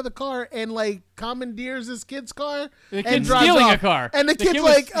 jumps out of the car, and like commandeers his kid's car. The and kid's drives stealing off. a car. And the kid's kid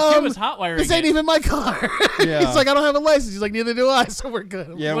like, the kid was hot-wiring this ain't it. even my car. Yeah. He's like, I don't have a license. He's like, neither do I. So we're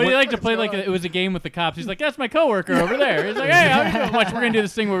good. Yeah, What do you like to play like it was a game with the cops? He's like, that's my coworker over there. He's like, hey, how you doing? Watch, we're gonna do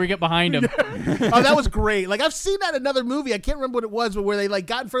this thing where we get behind him. Oh, that was great. Like I've seen that in another movie. I can't remember what it was, but where they like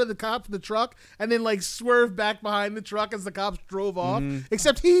got in front of the cops in the truck and then like swerved back behind the truck as the cops drove off.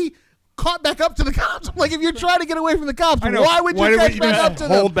 Except he caught back up to the cops. I'm like, if you're trying to get away from the cops, I know. why would you catch back up to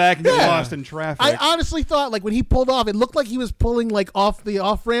them? Hold back and get Yeah. lost in traffic. I honestly thought like when he pulled off, it looked like he was pulling like off the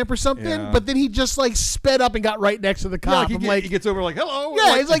off ramp or something. Yeah. But then he just like sped up and got right next to the Yeah, cop. he, I'm get- like, he gets over like, hello.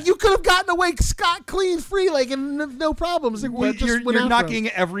 yeah, it's like you could have gotten away scot clean free, like and no problems. Like, Well, just you're went after him. knocking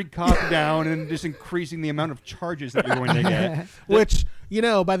every cop down and just increasing the amount of charges that you're going to get. Which, you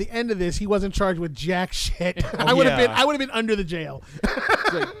know, by the end of this, he wasn't charged with jack shit. Oh, I would have yeah. been under the jail.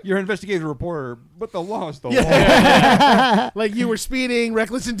 It's like, you're an investigative reporter, but the law is the law. Like you were speeding,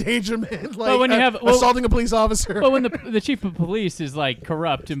 reckless endangerment, like when you have- well- assaulting a police officer. But when the chief of police is like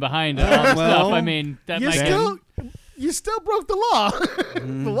corrupt and behind all the stuff, I mean that you might still broke the law.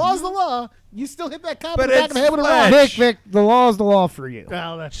 The law's the law. You still hit that cop But in the back it's of the head with a Fletch. rock. Vic, the law is the law for you.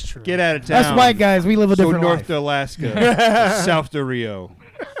 Oh, that's true. Get out of town. That's white guys. We live a So different north life. to Alaska, south to Rio.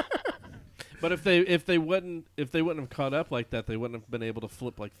 But if they wouldn't have caught up like that, they wouldn't have been able to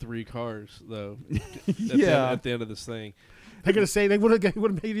flip like 3 cars though. At the end of this thing. They're gonna say they would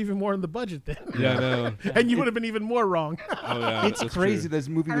have made even more in the budget then. Yeah, I know. And you would have been even more wrong. Oh yeah, It's that's crazy. true. This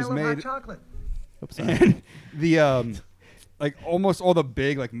movie was made. chocolate. And the like almost all the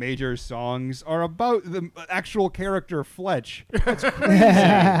big like major songs are about the actual character Fletch. That's crazy.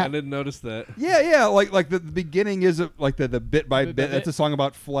 I didn't notice that. Yeah. Like the beginning is like the bit by Bit by bit. That's bit. a song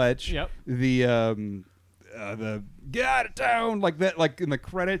about Fletch. Yep. The get out of town like that. Like in the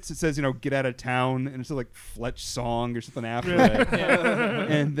credits, it says get out of town, and it's a like Fletch song or something after that.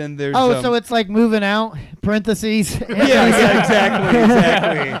 And then there's So it's like moving out, parentheses. yeah,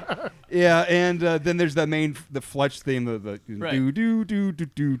 exactly. Yeah, and then there's the Fletch theme, the Right. do do do do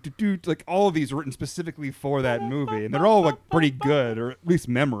do do do. Like all of these are written specifically for that movie, and they're all like pretty good or at least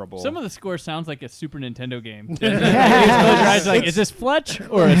memorable. Some of the score sounds like a Super Nintendo game. You close your eyes like, is this Fletch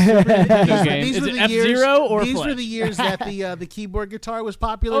or a Super Nintendo game? These Is were it the F-Zero or These Fletch? were the years that the keyboard guitar was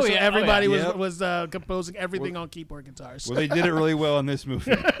popular. Oh, so yeah, everybody Yep. was composing everything on keyboard guitars. Well, they did it really well in this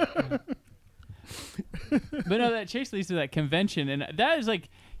movie. But no, that chase leads to that convention, and that is like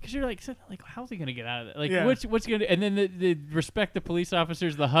Because you're like, how's he gonna get out of it? Like, Yeah. what's gonna? And then the respect the police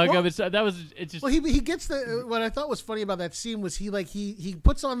officers, the hug of it. So that was it. Just Well, he gets the what I thought was funny about that scene was he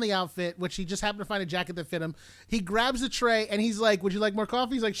puts on the outfit, which he just happened to find a jacket that fit him. He grabs the tray and he's like, "Would you like more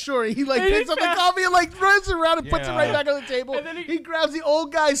coffee?" He's like, "Sure." He picks up the coffee and runs around and puts it right back on the table. And then he grabs the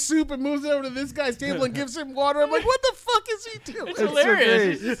old guy's soup and moves it over to this guy's table and gives him water. I'm like, what the fuck is he doing? it's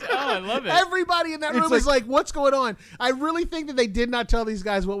hilarious. It's just, I love it. Everybody in that room is like, what's going on? I really think that they did not tell these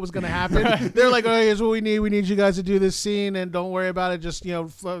guys what was going to happen. They're like, oh, here's what we need. We need you guys to do this scene and don't worry about it. Just,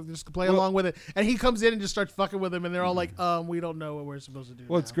 just play along with it. And he comes in and just starts fucking with them. And they're all like, we don't know what we're supposed to do.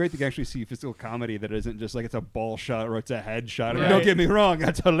 Well, it's great to actually see physical comedy that isn't just like it's a ball shot or it's a head shot. Right. Don't get me wrong,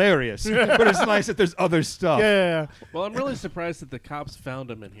 that's hilarious. But it's nice that there's other stuff. Yeah. Well, I'm really surprised that the cops found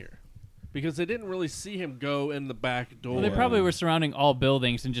him in here. Because they didn't really see him go in the back door. Well, they probably were surrounding all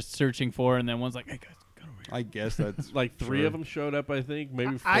buildings and just searching for, and then one's like, "Hey guys, get over here." I guess that's like three of them showed up. I think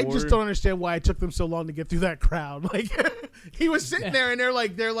maybe 4. I just don't understand why it took them so long to get through that crowd. Like he was sitting there, and they're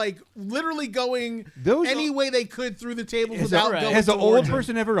like literally going any way they could through the tables without going. Has an old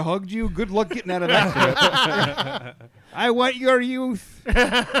person ever hugged you? Good luck getting out of that. I want your youth.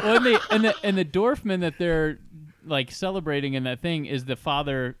 Well, and the Dorfman that they're like celebrating in that thing is the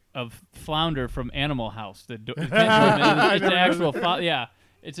father of Flounder from Animal House. It's the actual father. Yeah,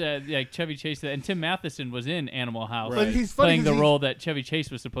 it's like Chevy Chase, and Tim Matheson was in Animal House, right. He's funny playing the role that Chevy Chase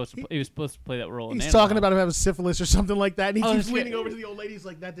was supposed to. He was supposed to play that role. He's in talking Animal about him having syphilis or something like that, and he keeps that's leaning good. over to the old lady. He's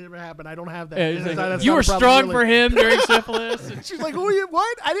like, "That didn't happen. I don't have that." Yeah, like, that's you not were a problem, strong really. for him during syphilis. She's like, "Who are you?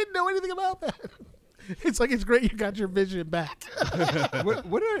 What? I didn't know anything about that." It's like, it's great you got your vision back.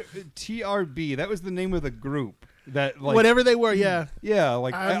 What are TRB? That was the name of the group. That whatever they were, yeah. Yeah,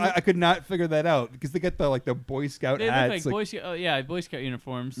 I could not figure that out because they get the Boy Scout they hats. look like Boy Scout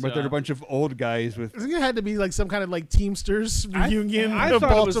uniforms. But they're a bunch of old guys with. I think it had to be like some kind of like Teamsters reunion. I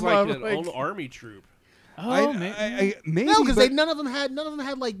thought it was like an old army troop. Oh, maybe no, because none of them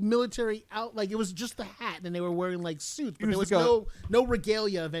had like military out. Like it was just the hat, and they were wearing like suits, but there was no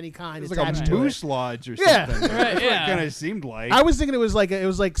regalia of any kind. It was like a moose lodge or something. Yeah, right, yeah. It kind of seemed like. I was thinking it was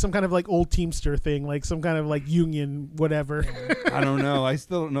like some kind of like old Teamster thing, like some kind of like union, whatever. I don't know. I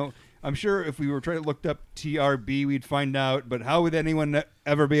still don't know. I'm sure if we were trying to look up TRB, we'd find out. But how would anyone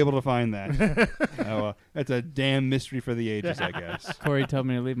ever be able to find that? That's a damn mystery for the ages, I guess. Corey told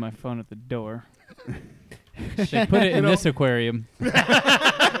me to leave my phone at the door. They put it in this aquarium.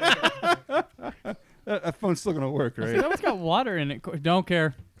 That phone's still gonna work, right? That one's got water in it. Don't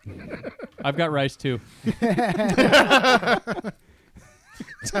care. I've got rice too.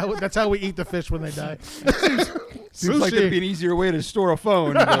 That's how we eat the fish when they die. Seems like there'd be an easier way to store a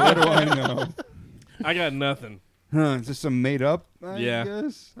phone. But what do I know? I got nothing. Is this some made up? I Yeah.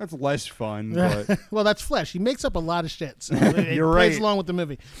 guess that's less fun. But Well, that's Flesh. He makes up a lot of shit. So You're plays right. along with the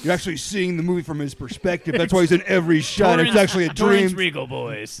movie. You're actually seeing the movie from his perspective. That's why he's in every shot. It's actually a dream. Regal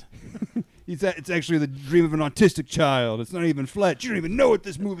Boys. It's actually the dream of an autistic child. It's not even Fletch. You don't even know what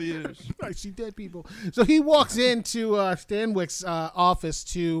this movie is. I see dead people. So he walks into Stanwyck's office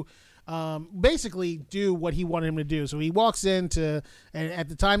to basically do what he wanted him to do. So he walks in and at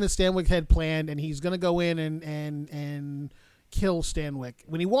the time that Stanwyck had planned, and he's going to go in and kill Stanwyck.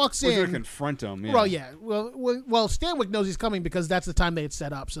 When he walks We're in, going to confront him. Yeah. Well, yeah. Well, Stanwyck knows he's coming because that's the time they had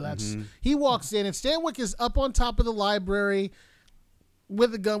set up. So that's he walks in, and Stanwyck is up on top of the library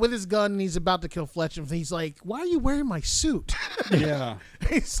with his gun, and he's about to kill Fletch. And he's like, "Why are you wearing my suit?" Yeah.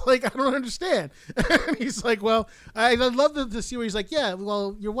 He's like, "I don't understand." And he's like, "Well, I love the scene where he's like, yeah,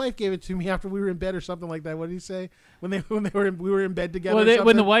 well, your wife gave it to me after we were in bed or something like that." What did he say when we were in bed together? Well,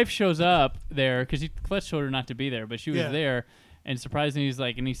 when the wife shows up there, because Fletch told her not to be there, but she was there, and surprisingly,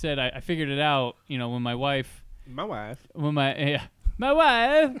 he said, "I figured it out. When my wife,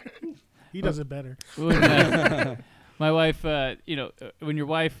 he does it better." My wife, when your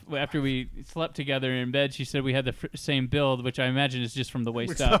wife, after we slept together in bed, she said we had the same build, which I imagine is just from the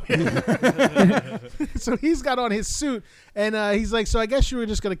waist up. So he's got on his suit, and he's like, "So I guess you were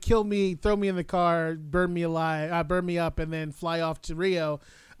just going to kill me, throw me in the car, burn me up, and then fly off to Rio."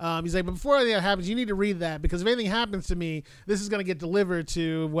 He's like, "But before anything happens, you need to read that, because if anything happens to me, this is going to get delivered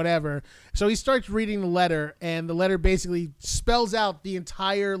to whatever." So he starts reading the letter, and the letter basically spells out the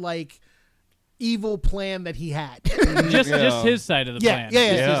entire, evil plan that he had. just his side of the plan.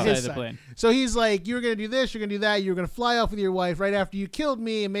 Yeah, his side of the plan. So he's like, "You're going to do this, you're going to do that, you're going to fly off with your wife right after you killed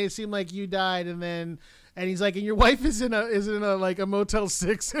me and made it seem like you died, and he's like, and your wife is in a like a Motel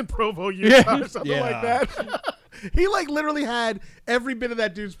 6 in Provo, Utah, or something like that." He like literally had every bit of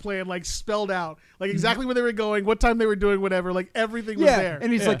that dude's plan like spelled out, like exactly where they were going, what time they were doing, whatever. Like everything was there.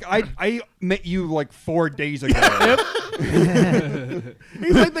 And he's like, I met you like 4 days ago.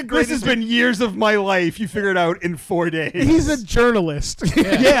 He's like the This greatest. has been years of my life. You figured it out in 4 days. He's a journalist.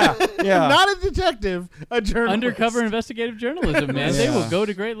 yeah. Not a detective, a journalist. Undercover investigative journalism, man. They will go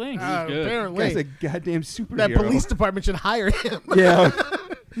to great lengths. good. Apparently, Guy's a goddamn superhero. that police department should hire him. Yeah.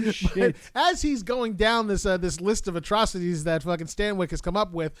 But as he's going down this list of atrocities that fucking Stanwyck has come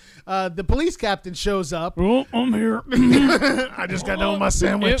up with, the police captain shows up. Oh, I'm here. I just got done with my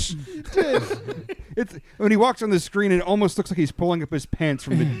sandwich. It's when he walks on the screen, it almost looks like he's pulling up his pants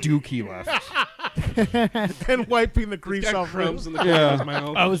from the duke he left. And wiping the grease Got off crumbs him. in the corner of his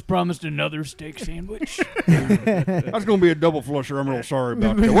mouth. I was promised another steak sandwich. That's going to be a double flusher. I'm real sorry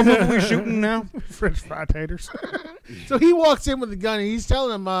about that. What movie are we shooting now? French fry taters. So he walks in with a gun and he's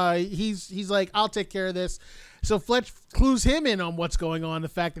telling him he's like, I'll take care of this. So Fletch clues him in on what's going on, the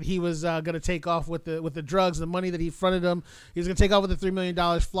fact that he was going to take off with the drugs, the money that he fronted him. He was going to take off with the $3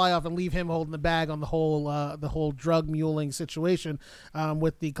 million, fly off, and leave him holding the bag on the whole drug muling situation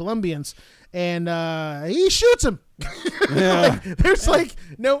with the Colombians. And he shoots him. Like, there's like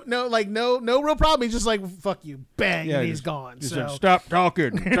no real problem. He's just like, fuck you, bang, and he's gone. So Stop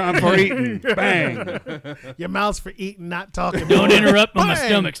talking. Time for eating. Bang. your mouth's for eating, not talking. Don't interrupt when my Bang!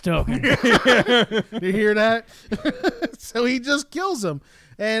 stomach's talking. You hear that? So he just kills him,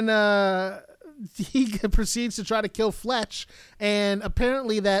 and he proceeds to try to kill Fletch. And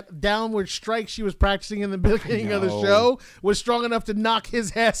apparently, that downward strike she was practicing in the beginning of the show was strong enough to knock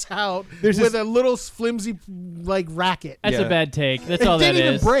his ass out with a little flimsy like racket. That's a bad take. That's all It that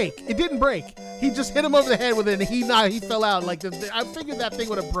didn't is. even break. It didn't break. He just hit him over the head with it, and he fell out. Like I figured that thing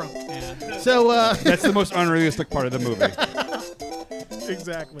would have broke. Yeah. So That's the most unrealistic part of the movie.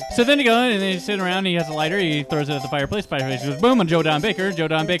 exactly. So then he goes and then he's sitting around. And he has a lighter. He throws it at the fireplace. Fireplace goes boom on Joe Don Baker. Joe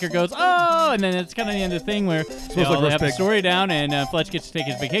Don Baker goes oh, and then it's kind of the end of the thing where they all like have the roast pig. story down, and Fletch gets to take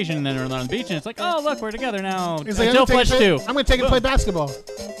his vacation, and then they're on the beach, and it's like oh look, we're together now. He's like, Until Fletch too. I'm going to take him to play basketball.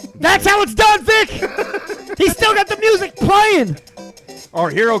 That's how it's done, Vic. He's still got the music playing. Our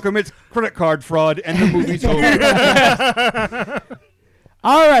hero commits credit card fraud, and the movie's over.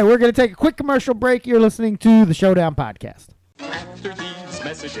 All right, we're going to take a quick commercial break. You're listening to the Showdown Podcast. After these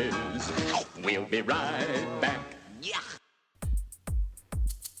messages, we'll be right back. Yeah.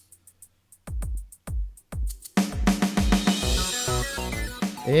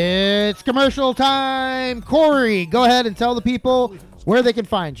 It's commercial time. Corey, go ahead and tell the people where they can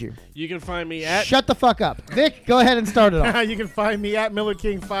find you. You can find me at Shut the fuck up. Vic, go ahead and start it off. You can find me at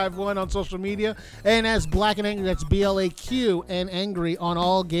MillerKing51 on social media, and as Black and Angry, that's BLAQ and Angry on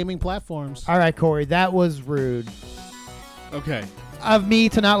all gaming platforms. All right, Corey, that was rude Okay. of me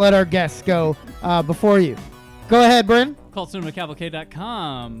to not let our guests go before you. Go ahead, Bryn.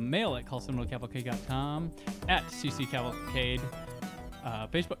 CallCinemaCavalcade.com. Mail at CallCinemaCavalcade.com. At CCCavalcade.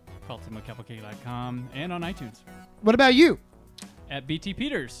 Facebook, CallCinemaCavalcade.com. And on iTunes. What about you? At BT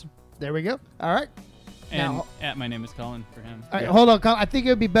Peters. There we go. All right. And Now- at My Name is Colin for him. All right, hold on. I think it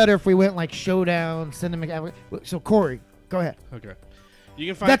would be better if we went like Showdown, Cinema. So, Corey, go ahead. Okay. You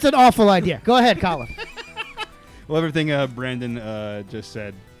can find That's an awful idea. Go ahead, Colin. Well, everything Brandon just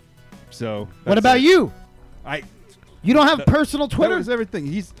said. So. What that's about it. you? You don't have That- personal Twitter? That was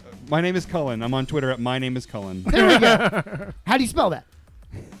everything. My name is Cullen. I'm on Twitter at My Name is Cullen. There we go. How do you spell that?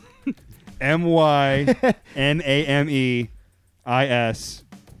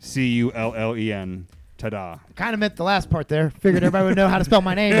 MYNAMEISCULLEN. Ta-da. Kind of meant the last part there. Figured everybody would know how to spell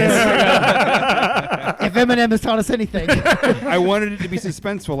my name. If Eminem has taught us anything. I wanted it to be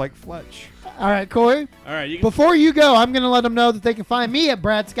suspenseful like Fletch. All right, Corey. All right. You can Before you go, I'm going to let them know that they can find me at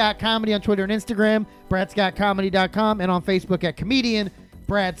Brad Scott Comedy on Twitter and Instagram, bradscottcomedy.com, and on Facebook at comedian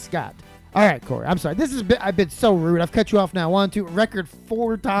Brad Scott. All right, Corey. I'm sorry. I've been so rude. I've cut you off now. 1, 2, record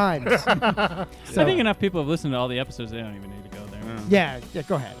 4 times. I think enough people have listened to all the episodes. They don't even need to go there. Yeah,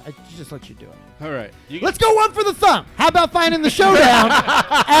 go ahead. I just let you do it. All right. Let's go one for the thumb. How about finding the Showdown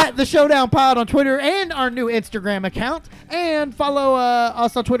at the Showdown Pod on Twitter and our new Instagram account, and follow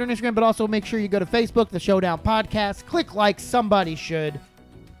us on Twitter and Instagram. But also make sure you go to Facebook, the Showdown Podcast. Click like somebody should.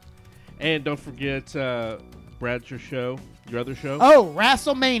 And don't forget Brad's your other show. Oh,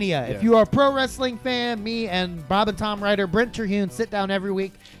 WrestleMania. If you are a pro wrestling fan, me and Bob and Tom Ryder, Brent Terhune sit down every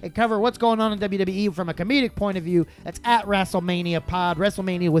week and cover what's going on in WWE from a comedic point of view. That's at WrestleMania Pod.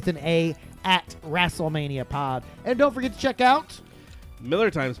 WrestleMania with an A, at WrestleMania Pod. And don't forget to check out Miller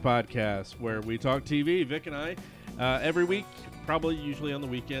Times Podcast, where we talk TV, Vic and I, every week, probably usually on the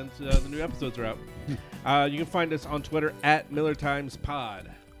weekends. The new episodes are out. You can find us on Twitter at Miller Times Pod.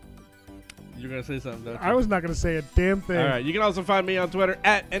 You're going to say something, don't you? I was not going to say a damn thing. All right. You can also find me on Twitter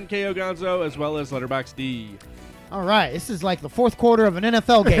at NKOGonzo as well as LetterboxD. All right, this is like the fourth quarter of an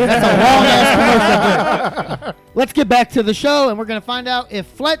NFL game. That's a long-ass commercial break. Let's get back to the show, and we're going to find out if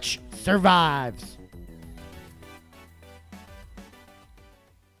Fletch survives.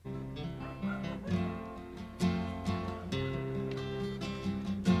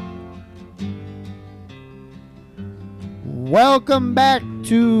 Welcome back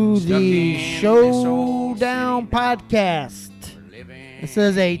to the Showdown Podcast. This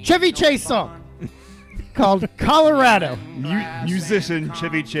is a Chevy Chase song called Colorado. Musician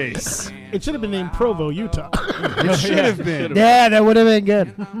Chevy Chase. It should have been named Provo, Utah. It should have been. Yeah, that would have been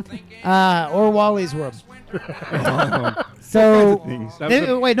good. Or Wally's World. So,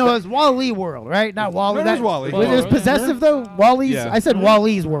 wait, no, it was Wall-E World, right? Not Wally. No, it was Wall-E. It was possessive, though? Wally's? Yeah. I said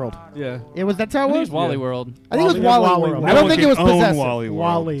Wally's World. Yeah. That's how it was? Wally World. I think it was Wally World. I don't think it was possessive.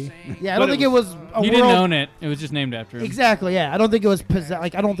 Wally. Yeah, I don't think it was a He world. didn't own it. It was just named after him. Exactly, yeah. I don't think it was I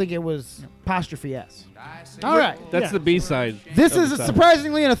don't think it was apostrophe S. All right. That's the B-side. This is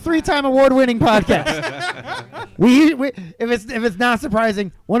surprisingly a 3-time award-winning podcast. we if it's not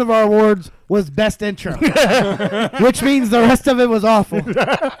surprising, one of our awards was best intro, which means the rest of it was awful.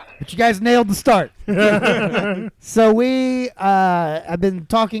 But you guys nailed the start. So we have been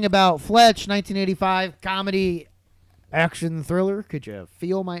talking about Fletch, 1985 comedy action thriller. Could you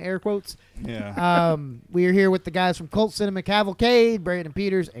feel my air quotes? Yeah. We are here with the guys from Cult Cinema Cavalcade, Brandon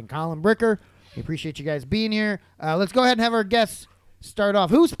Peters and Colin Bricker. We appreciate you guys being here. Let's go ahead and have our guests start off.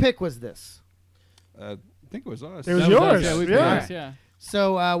 Whose pick was this? I think it was us. It was yours. Yeah, we Yeah. picked, yeah.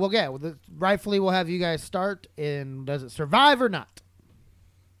 So, rightfully we'll have you guys start. And does it survive or not?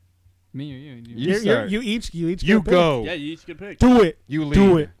 Me or you? You each You get a pick. go. Yeah, you each get picked. Do it. You lead.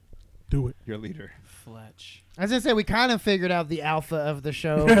 Do it. Do it. You're leader. Fletch. As I said, we kind of figured out the alpha of the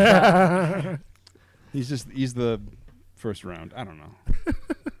show. He's the first round. I don't know.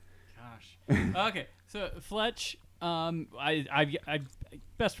 Okay, so Fletch, I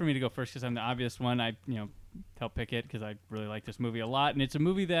best for me to go first because I'm the obvious one. I helped pick it because I really like this movie a lot, and it's a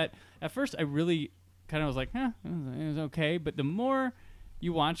movie that at first I really kind of was like, it was okay, but the more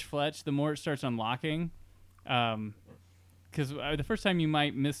you watch Fletch, the more it starts unlocking. Because the first time you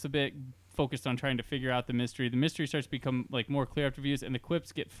might miss a bit, focused on trying to figure out the mystery. The mystery starts to become like more clear after views, and the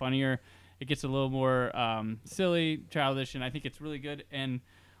quips get funnier. It gets a little more silly, childish, and I think it's really good. And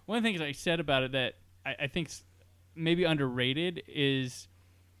one of the things I said about it that I think's maybe underrated is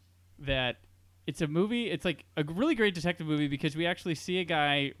that it's a movie. It's like a really great detective movie because we actually see a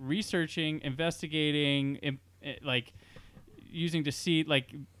guy researching, investigating, like using deceit,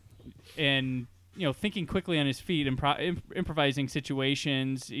 and thinking quickly on his feet, improvising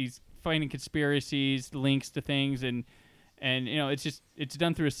situations. He's finding conspiracies, links to things, and it's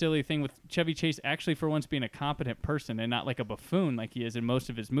done through a silly thing with Chevy Chase actually for once being a competent person and not like a buffoon like he is in most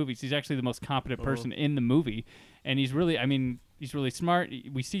of his movies. He's actually the most competent person in the movie, and he's really smart.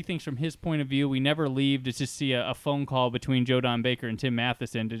 We see things from his point of view. We never leave to just see a phone call between Joe Don Baker and Tim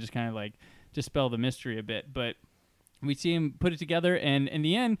Matheson to just kind of like dispel the mystery a bit. But we see him put it together, and in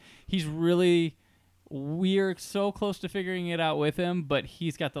the end, we're so close to figuring it out with him, but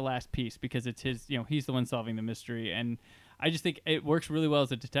he's got the last piece because it's his, he's the one solving the mystery. And I just think it works really well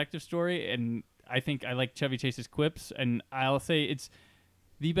as a detective story, and I think I like Chevy Chase's quips, and I'll say it's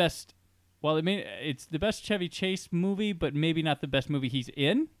the best. Well, it's the best Chevy Chase movie, but maybe not the best movie he's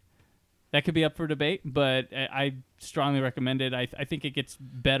in. That could be up for debate, but I strongly recommend it. I think it gets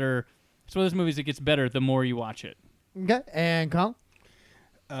better. It's one of those movies that gets better the more you watch it. Okay, and Colin?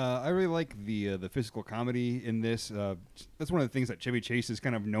 I really like the physical comedy in this. That's one of the things that Chevy Chase is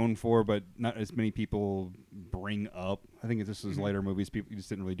kind of known for, but not as many people bring up. I think this is later movies. People just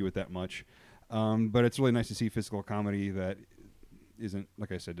didn't really do it that much. But it's really nice to see physical comedy that isn't,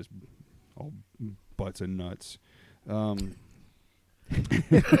 like I said, just all butts and nuts. And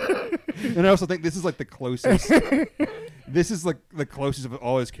I also think this is like the closest. This is like the closest of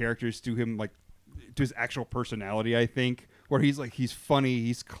all his characters to him, like to his actual personality. I think. Where he's funny,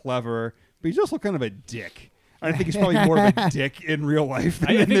 he's clever, but he's also kind of a dick. I think he's probably more of a dick in real life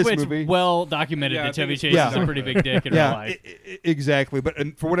than in this movie. It's well documented that Chevy Chase is a pretty big dick in real life. Exactly.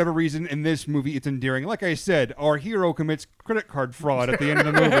 But for whatever reason, in this movie, it's endearing. Like I said, our hero commits credit card fraud at the end of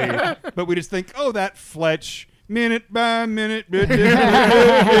the movie, but we just think, oh, that Fletch, minute by minute. And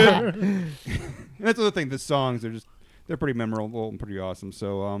that's the other thing. The songs they're pretty memorable and pretty awesome.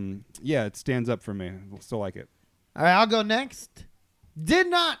 So it stands up for me. I still like it. All right, I'll go next. Did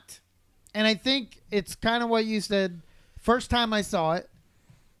not. And I think it's kind of what you said. First time I saw it,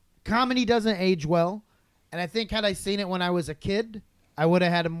 comedy doesn't age well. And I think had I seen it when I was a kid, I would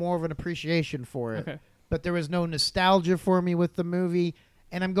have had more of an appreciation for it. Okay. But there was no nostalgia for me with the movie.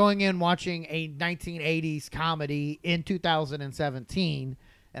 And I'm going in watching a 1980s comedy in 2017.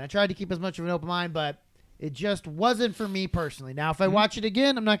 And I tried to keep as much of an open mind, but it just wasn't for me personally. Now, if I watch it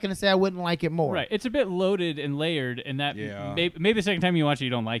again, I'm not going to say I wouldn't like it more. Right. It's a bit loaded and layered, and that Yeah. maybe the second time you watch it, you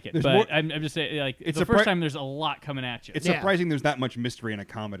don't like it. There's but more- I'm just saying, like, It's the a first time there's a lot coming at you. It's Yeah. surprising there's that much mystery in a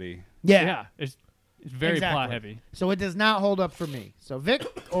comedy. Yeah. Yeah. It's very Exactly. plot heavy. So it does not hold up for me. So Vic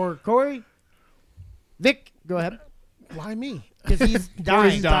or Corey? Vic, go ahead. Why me? Because he's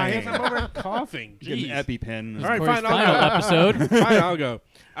dying. He's dying. I'm over coughing. Get Jeez. an EpiPen. All right, Corey's fine. final I'll go. episode. Fine, I'll go.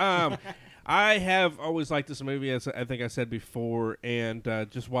 I have always liked this movie, as I think I said before, and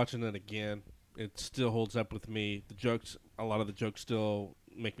just watching it again, it still holds up with me. The jokes, a lot of the jokes still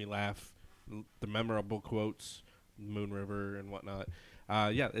make me laugh. The memorable quotes, Moon River and whatnot.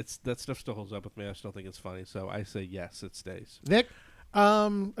 That stuff still holds up with me. I still think it's funny, so I say yes, it stays. Vic?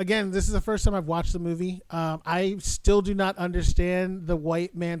 Again, this is the first time I've watched the movie. I still do not understand the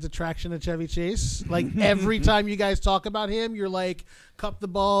white man's attraction to Chevy Chase. Like every time you guys talk about him, you're like, cup the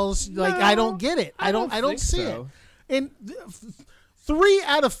balls. Like I don't get it. I don't see so. it. And 3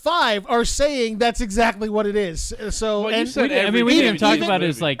 out of 5 are saying that's exactly what it is. So, Well, you and said We didn't every even talk movie. about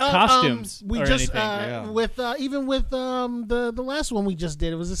his like costumes we or just anything. with even with the last one we just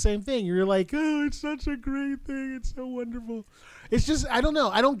did, it was the same thing. You're like, oh, it's such a great thing. It's so wonderful. It's just I don't know.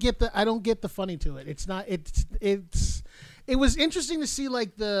 I don't get the funny to it. It's not. It was interesting to see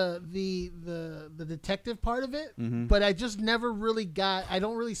like the detective part of it, but I just never really got. I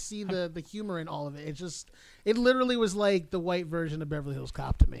don't really see the humor in all of it. It literally was like the white version of Beverly Hills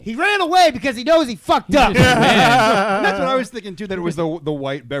Cop to me. He ran away because he knows he fucked up. And that's what I was thinking too. That it was the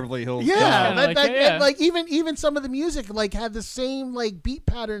white Beverly Hills. Yeah, Kinda like that, yeah. like even some of the music like had the same like beat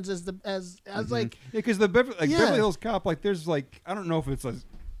patterns as like because the Beverly Yeah. Hills Cop, like there's like I don't know if it's as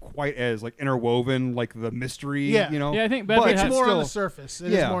quite as like interwoven like the mystery. Yeah. You know. Yeah, I think But Beverly it's Hills- more on still- the surface. It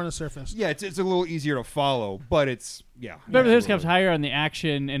is Yeah. more on the surface. Yeah, it's a little easier to follow, but it's Beverly Hills Cop's higher on the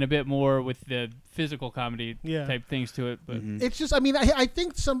action and a bit more with the physical comedy Yeah. type things to it. But It's just, I mean, I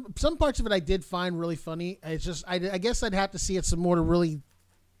think some parts of it I did find really funny. It's just, I guess I'd have to see it some more to really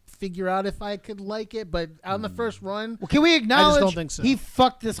figure out if I could like it. But on the first run, Well, can we acknowledge don't think so. he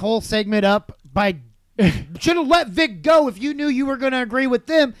fucked this whole segment up by should have let Vic go if you knew you were going to agree with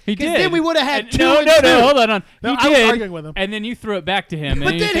them. he 'cause did. Then we would have had And- two. No, and no, two. no. Hold on. No, He I was did, arguing with him. and then you threw it back to him. But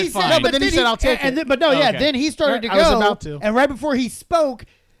and then he said, fine. no, but then he said, "I'll take and it." then, but no, yeah. Okay. Then he started to I go, was about to. and right before he spoke,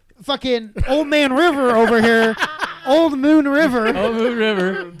 fucking Old Man River over here, Old Moon River, Oh, Moon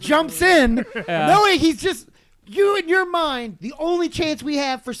River. jumps in, Yeah. knowing he's just. You in your mind, the only chance we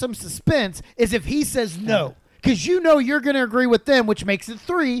have for some suspense is if he says no, because you know you're going to agree with them, which makes it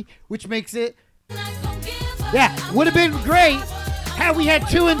 3, which makes it. Yeah, would have been great had we had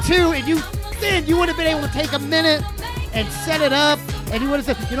 2 and 2, and you would have been able to take a minute and set it up, and you would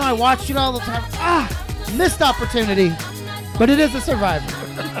have said, I watched it all the time. Missed opportunity, but it is a Survivor.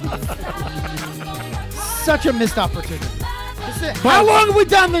 Such a missed opportunity. How long have we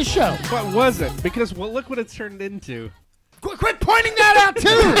done this show? What was it? Because look what it turned into. Quit pointing that out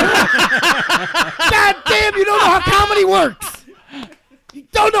too. God damn, you don't know how comedy works. You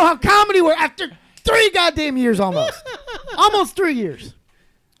don't know how comedy works after 3 goddamn years almost. Almost 3 years.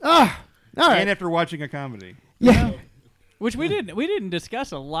 All right. And after watching a comedy. Yeah. Which we didn't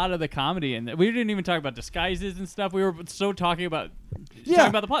discuss a lot of the comedy, and we didn't even talk about disguises and stuff. We were so talking about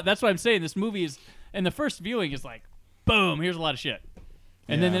the plot. That's what I'm saying. This movie is, and the first viewing is like, boom, here's a lot of shit.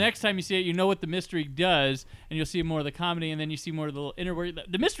 And then the next time you see it, you know what the mystery does, and you'll see more of the comedy, and then you see more of the little inner work.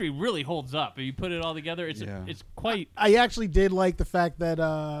 The mystery really holds up. If you put it all together, it's quite. I actually did like the fact that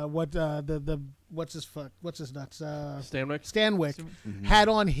what's his nuts? Stanwyck had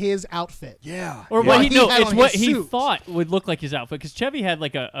on his outfit. Yeah. Or Yeah. what He had it's on what his he suit. thought would look like his outfit. Because Chevy had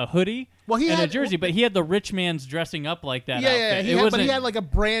like a hoodie and a jersey, but he had the rich man's dressing up like that outfit. But he had like a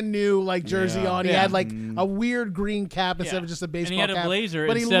brand new like jersey on. He Yeah. had like a weird green cap instead of just a baseball cap. And he had a blazer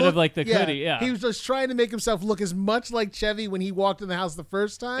But he instead of looked- like the hoodie. Yeah. He was just trying to make himself look as much like Chevy when he walked in the house the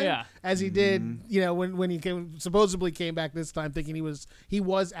first time as he did, when he supposedly came back this time thinking he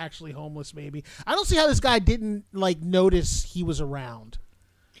was actually homeless maybe. I don't see how this guy didn't like notice he was around.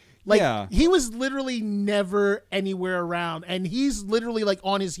 Like he was literally never anywhere around, and he's literally like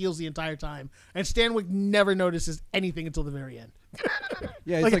on his heels the entire time. And Stanwyck never notices anything until the very end.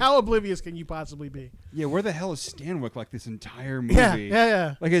 Yeah, like how oblivious can you possibly be? Yeah, where the hell is Stanwyck like this entire movie?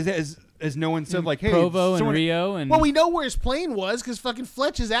 Yeah. Like as no one said, like, hey, Provo and someone- Rio and. Well, we know where his plane was because fucking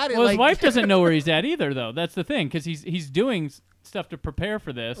Fletch is at it. Well, his like, wife doesn't know where he's at either, though. That's the thing, because he's doing stuff to prepare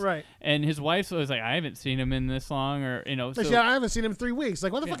for this. Right. And his wife was like, I haven't seen him in this long, or So yeah, I haven't seen him in 3 weeks.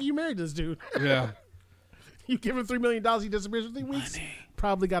 Like, why the fuck are you married to this dude? Yeah. You give him $3 million, he disappears for 3 weeks.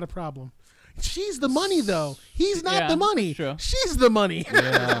 Probably got a problem. She's the money, though. He's not the money. True. She's the money.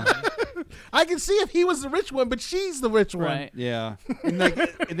 Yeah. I can see if he was the rich one, but she's the rich one. Right. Yeah. And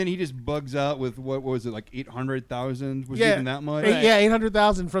then he just bugs out with what was it, like 800,000? Was it even that much? Yeah,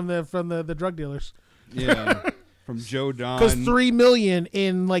 800,000 from the drug dealers. Yeah. From Joe Don. Because $3 million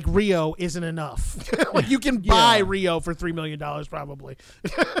in like Rio isn't enough. Like you can buy Rio for $3 million probably.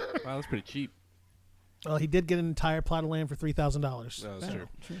 Wow, that's pretty cheap. Well, he did get an entire plot of land for $3,000. That's true.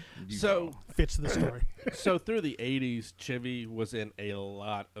 So fits the story. So through the 80s, Chevy was in a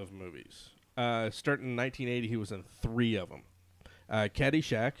lot of movies. Starting in 1980, he was in 3 of them.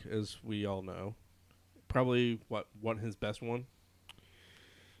 Caddyshack, as we all know, probably what his best one.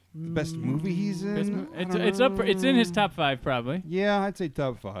 The best movie he's in? It's in his top 5 probably. Yeah, I'd say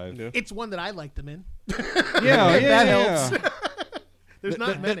top 5. Yeah. It's one that I liked him in. That helps. There's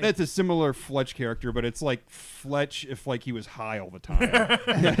not many. That's a similar Fletch character, but it's like Fletch if like he was high all the time.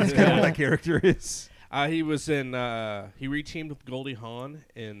 That's kind of what that character is. He was in. He reteamed with Goldie Hawn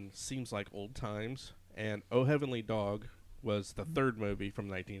in Seems Like Old Times, and Oh Heavenly Dog was the 3rd movie from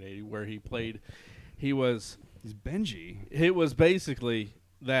 1980 where he played. He's Benji. It was basically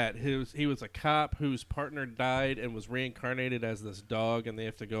that he was a cop whose partner died and was reincarnated as this dog, and they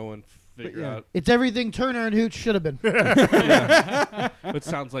have to go and figure out. It's everything Turner and Hooch should have been. It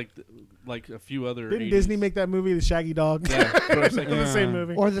sounds like a few other. Didn't 80s. Disney make that movie, The Shaggy Dog? Yeah, The same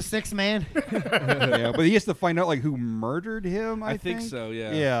movie. Or The Sixth Man. Yeah, but he has to find out like who murdered him. I think so.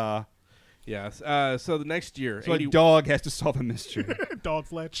 Yeah. Yeah. Yeah. So the next year, so a dog has to solve a mystery. Dog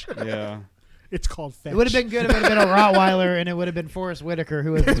Fletch. Yeah. It's called Fetch. It would have been good if it would have been a Rottweiler and it would have been Forrest Whitaker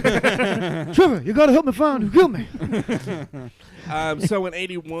who was Trevor, you got to help me find who killed me. So in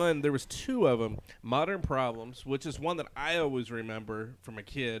 81, there was 2 of them. Modern Problems, which is one that I always remember from a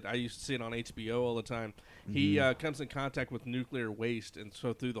kid. I used to see it on HBO all the time. Mm-hmm. He comes in contact with nuclear waste, and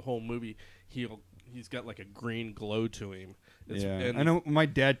so through the whole movie, he's got like a green glow to him. And I know my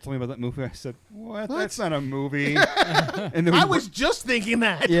dad told me about that movie. I said, "What? That's not a movie." And then I was just thinking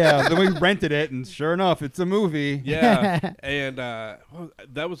that. Yeah. Then we rented it, and sure enough, it's a movie. Yeah. And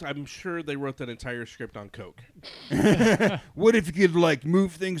that was. I'm sure they wrote that entire script on coke. What if you could like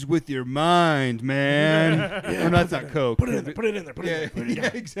move things with your mind, man? Yeah. Or that's not coke. Put it in there. Put it in there. Yeah,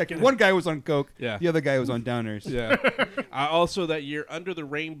 exactly. One guy was on coke. Yeah. The other guy was on downers. Yeah. Also, that year, Under the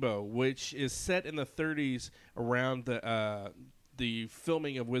Rainbow, which is set in the 30s around the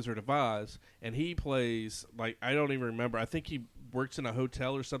filming of Wizard of Oz, and he plays like I don't even remember. I think he works in a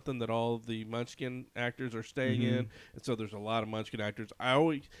hotel or something that all the Munchkin actors are staying in, and so there's a lot of Munchkin actors.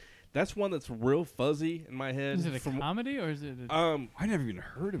 That's one that's real fuzzy in my head. Is it a comedy or is it? I never even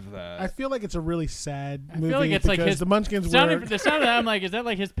heard of that. I feel like it's a really sad movie. I feel like it's like his the Munchkins the sound of that. I'm like, is that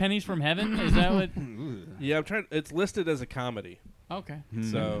like his pennies from heaven? Is that what? Yeah, I'm trying. It's listed as a comedy. Okay.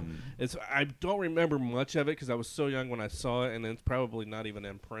 So I don't remember much of it because I was so young when I saw it, and it's probably not even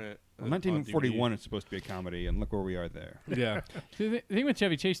in print. Well, 1941 is supposed to be a comedy, and look where we are there. Yeah. So the thing with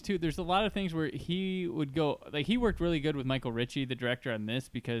Chevy Chase too, there's a lot of things where he would go like he worked really good with Michael Ritchie, the director, on this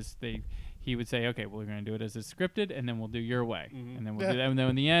because he would say, okay, well, we're going to do it as it's scripted, and then we'll do your way, and then we'll do that, and then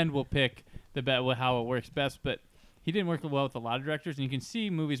in the end we'll pick how it works best. But he didn't work well with a lot of directors, and you can see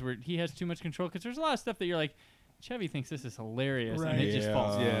movies where he has too much control because there's a lot of stuff that you're like. Chevy thinks this is hilarious, and it just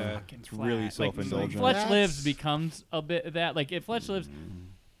falls fucking it's flat. really self-indulgent. Like Fletch Lives becomes a bit of that. Like if Fletch Lives,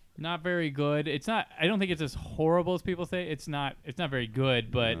 not very good. It's not. I don't think it's as horrible as people say. It's not. It's not very good,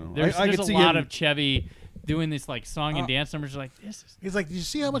 but there's a lot of Chevy doing this like song and dance numbers. Like this. He's like, did you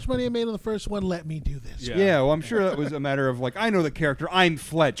see how much money I made on the first one? Let me do this. Yeah, well, I'm sure that was a matter of like, I know the character. I'm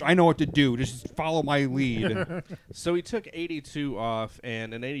Fletch. I know what to do. Just follow my lead. So he took 82 off,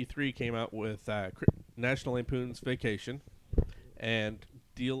 and in 83 came out with National Lampoon's Vacation and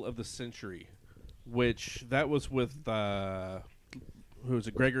Deal of the Century, which that was with who was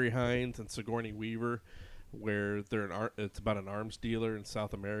it, Gregory Hines and Sigourney Weaver, where it's about an arms dealer in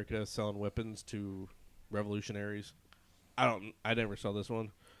South America selling weapons to revolutionaries. I never saw this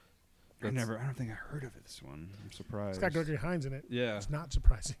one. I don't think I heard of this one. I'm surprised. It's got Gregory Hines in it. Yeah. It's not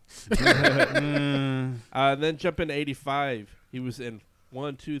surprising. Then jump into 85. He was in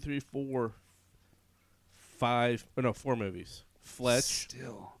 4 movies. Fletch.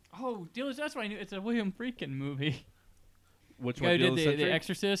 Still. Oh, that's why I knew it's a William Friedkin movie. Which the guy one? who did the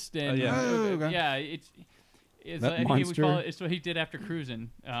Exorcist and yeah, it's that I think monster? it's what he did after Cruising.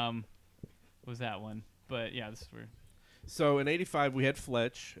 Was that one? But yeah, this is weird. So in 85 we had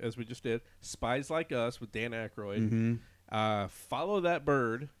Fletch, as we just did. Spies Like Us with Dan Aykroyd. Follow That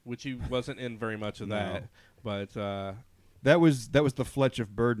Bird, which he wasn't in very much of that, but that was the Fletch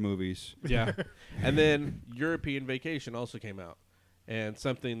of bird movies. Yeah. And then European Vacation also came out, and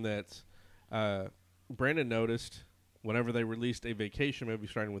something that Brandon noticed whenever they released a vacation movie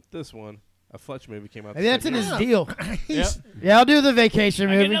starting with this one, a Fletch movie came out. Maybe that's in his deal. Yep. Yeah, I'll do the vacation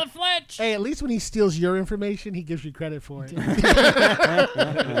movie. Get another Fletch. Hey, at least when he steals your information, he gives you credit for it.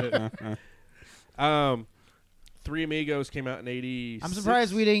 Three Amigos came out in 86. I'm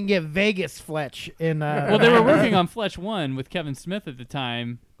surprised we didn't get Vegas Fletch in. Well, they were working on Fletch 1 with Kevin Smith at the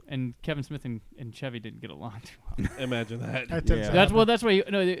time, and Kevin Smith and Chevy didn't get along too well. Imagine that.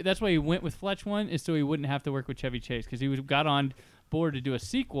 That's why he went with Fletch 1 is so he wouldn't have to work with Chevy Chase because he got on board to do a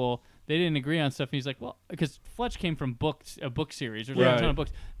sequel. They didn't agree on stuff. And he's like, well, because Fletch came from a book series. There's a ton of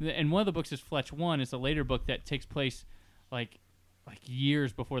books, and one of the books is Fletch 1. It's a later book that takes place like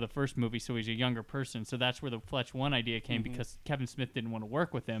years before the first movie, so he's a younger person. So that's where the Fletch 1 idea came because Kevin Smith didn't want to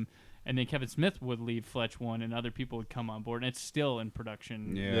work with him, and then Kevin Smith would leave Fletch 1, and other people would come on board, and it's still in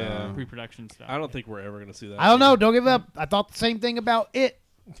production, pre-production stuff. I don't think we're ever going to see that. I don't know. Don't give up. I thought the same thing about it.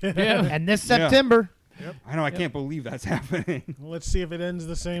 And this September. Yep. I know. I can't believe that's happening. Well, let's see if it ends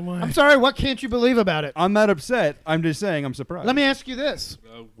the same way. I'm sorry. What can't you believe about it? I'm not upset. I'm just saying I'm surprised. Let me ask you this.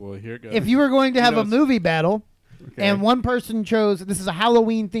 Oh, well, here it goes. If you were going to have a movie battle, and one person chose, this is a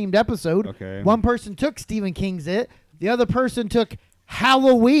Halloween-themed episode. Okay. One person took Stephen King's It. The other person took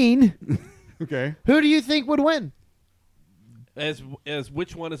Halloween. Okay. Who do you think would win? As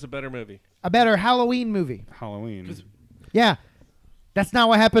which one is a better movie? A better Halloween movie. Halloween. Yeah. That's not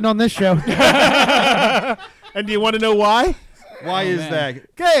what happened on this show. And do you want to know why? Why is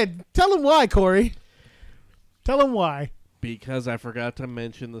that? Good. Tell him why, Corey. Tell him why. Because I forgot to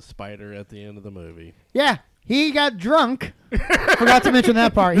mention the spider at the end of the movie. Yeah. He got drunk. Forgot to mention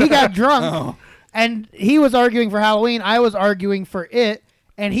that part. He got drunk, and he was arguing for Halloween. I was arguing for it,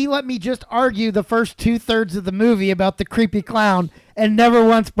 and he let me just argue the first 2/3 of the movie about the creepy clown and never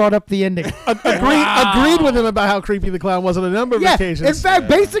once brought up the ending. Agreed with him about how creepy the clown was on a number of occasions. In fact,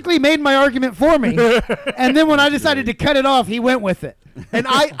 basically made my argument for me. And then when I decided to cut it off, he went with it. And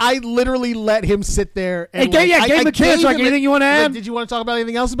I literally let him sit there. And gave him a chance. Like, anything you want to add? Did you want to talk about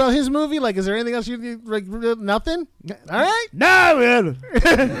anything else about his movie? Like, is there anything else nothing? All right. No, man.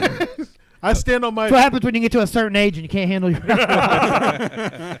 I stand on my... That's what happens when you get to a certain age and you can't handle your...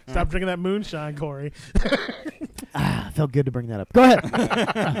 Stop drinking that moonshine, Corey. Felt good to bring that up. Go ahead.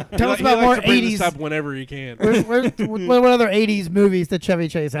 Tell us about more 80s. This up whenever you can. What other 80s movies did Chevy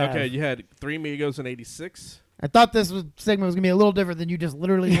Chase have? Okay, you had Three Amigos in 86. I thought this segment was going to be a little different than you just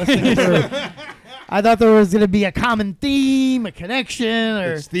literally listening to. I thought there was going to be a common theme, a connection.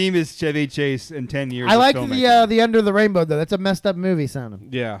 Or Its theme is Chevy Chase in 10 years. I like the Under the Rainbow, though. That's a messed up movie sounding.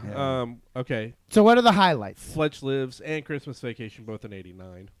 Yeah. Okay. So what are the highlights? Fletch Lives and Christmas Vacation, both in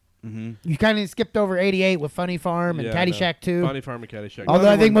 89. Mm-hmm. You kind of skipped over 88 with Funny Farm and Caddyshack 2. Funny Farm and Caddyshack. Although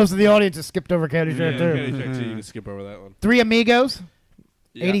I think most of the audience has skipped over Caddyshack 2. Caddyshack 2, you can skip over that one. Three Amigos?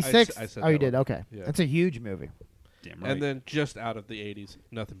 Yeah, 86? I said oh, you that did? one. Okay. Yeah. That's a huge movie. Damn right. And then just out of the 80s,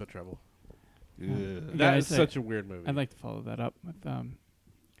 Nothing But Trouble. Yeah, That is such a weird movie. I'd like to follow that up with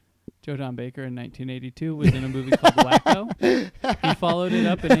Joe Don Baker in 1982 was in a movie called Wacko. He followed it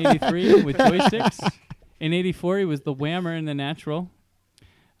up in 83 with Joysticks. In 84, he was the Whammer in The Natural.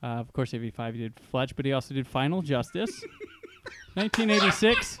 Of course, 85 he did Fletch, but he also did Final Justice.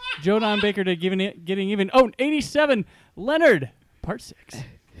 1986, Joe Don Baker did Getting Even. Oh, 87, Leonard, Part 6.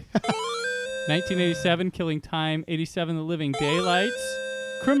 1987, Killing Time. 87, The Living Daylights.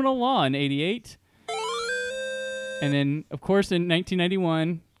 Criminal Law in 88. And then, of course, in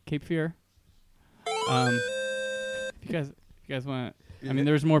 1991, Cape Fear. If you guys want, I mean,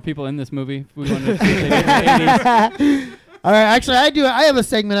 there's more people in this movie. If we want to see what they did in the 80s. All right, actually, I have a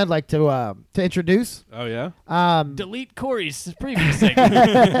segment I'd like to introduce. Oh yeah. Delete Corey's previous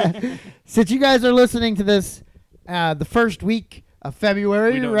segment. Since you guys are listening to this, the first week of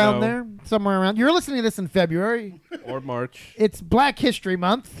February, We don't around know. there, somewhere around. You're listening to this in February. Or March. It's Black History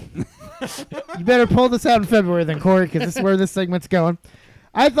Month. You better pull this out in February then, Corey, because this is where this segment's going.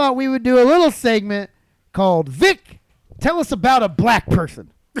 I thought we would do a little segment called Vic, tell us about a black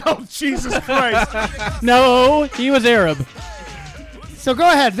person. Oh, Jesus Christ. No, he was Arab. So go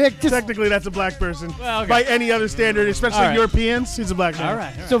ahead, Vic. Technically, that's a black person. Well, okay. By any other standard, especially All right. Europeans, he's a black man. All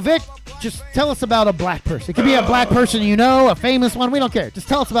right. So Vic, just tell us about a black person. It could be a black person you know, a famous one. We don't care. Just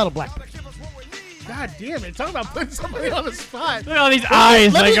tell us about a black person. God damn it. Talk about putting somebody on the spot. Look at all these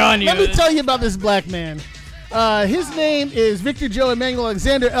eyes Let me on you. Let me tell you about this black man. His name is Victor Joe Emmanuel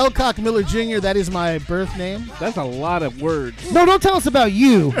Alexander Elcock Miller Jr. That is my birth name. That's a lot of words. No, don't tell us about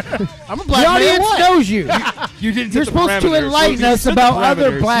you. I'm a black The man. audience What? knows you. You didn't. You're set the supposed to parameters. enlighten So you us set the about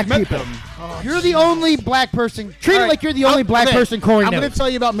other parameters. black You met people. them. You're the only black person. Treat it like you're the only black person Corey I'm knows. going to tell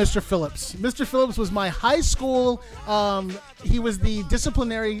you about Mr. Phillips. Mr. Phillips was my high school. He was the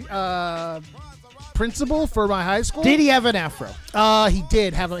disciplinary principal for my high school. Did he have an afro? He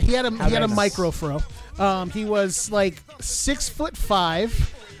did have a. He had a nice. micro fro. He was like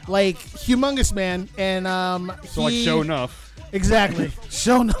 6'5", like humongous man, and So like show enough. Exactly.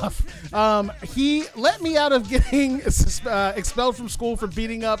 Show enough. He let me out of getting expelled from school for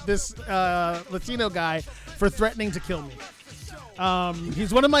beating up this Latino guy for threatening to kill me.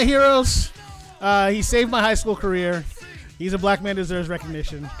 He's one of my heroes. He saved my high school career. He's a black man, deserves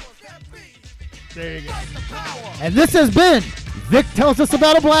recognition. There you go. And this has been Vic Tells Us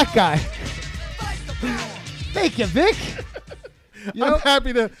About a Black Guy. Thank you, Vic. I'm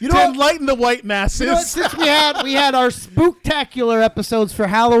happy to enlighten the white masses. You know what, since we had our spooktacular episodes for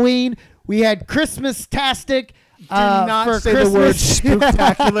Halloween, we had Christmas-tastic. Do not for say Christmas. the word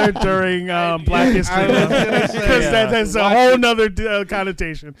spectacular during Black History Month, because that has a whole nother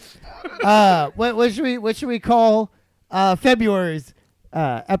connotation. What should we call February's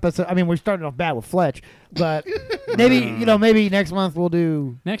episode? I mean, we're starting off bad with Fletch, but maybe next month we'll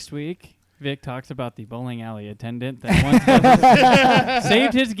do. Next week, Vic talks about the bowling alley attendant that once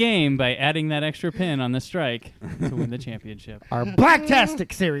saved his game by adding that extra pin on the strike to win the championship. Our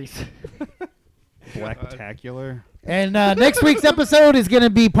Blacktastic series. Blacktacular. And next week's episode is going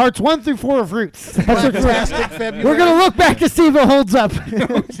to be parts 1 through 4 of Roots. Fantastic February. We're going to look back to see if it holds up.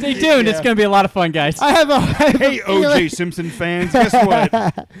 Stay tuned. It's going to be a lot of fun, guys. Hey, O.J. Simpson fans, guess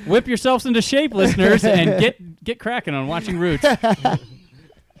what? Whip yourselves into shape, listeners, and get cracking on watching Roots.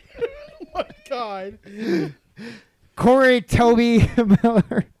 Oh, my God. Corey, Toby,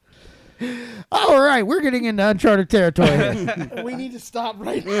 Miller. All right, we're getting into uncharted territory here. We need to stop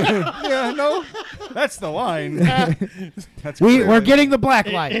right now. Yeah, no, that's the line. That's We're getting the black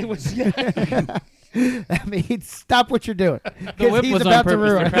light. It was. That means stop what you're doing. The whip he's was about on to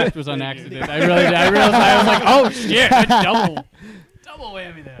purpose. ruin The it. craft was on accident. I realized I was like, oh shit, that's double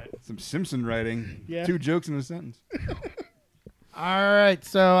whammy that. Some Simpson writing. Yeah. 2 jokes in a sentence. All right,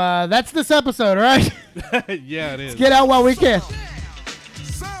 so that's this episode, all right? Yeah, it is. Let's get out while we can.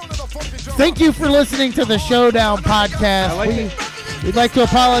 Thank you for listening to the Showdown podcast. We'd like to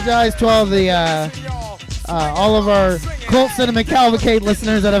apologize to all the all of our Cult Cinnamon Cavalcade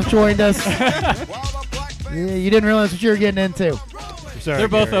listeners that have joined us. You didn't realize what you were getting into. Sorry, They're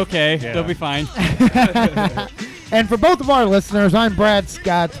both Garrett. okay. Yeah. They'll be fine. And for both of our listeners, I'm Brad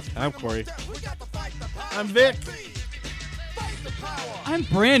Scott. I'm Corey. I'm Vic. I'm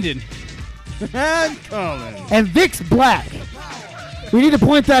Brandon. And Colin. And Vic's black. We need to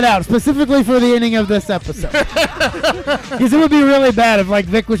point that out, specifically for the ending of this episode. Because it would be really bad if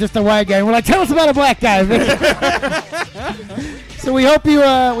Vic was just a white guy. And we're like, tell us about a black guy, Vic. So we hope you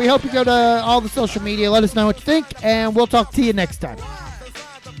go to all the social media. Let us know what you think, and we'll talk to you next time.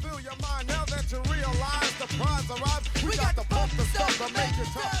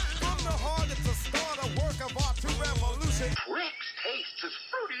 Trix tastes as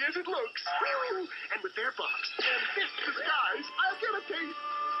fruity as it looks. And with their box and this disguise, I'll get a taste.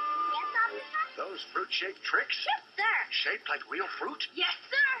 Yes, officer? Those fruit-shaped Trix? Yes, sir. Shaped like real fruit? Yes,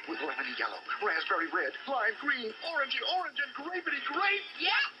 sir. With lemony yellow, raspberry red, lime green, orangey orange, and grapey grape?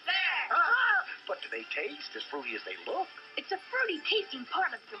 Yes, sir. Ah, but do they taste as fruity as they look? It's a fruity tasting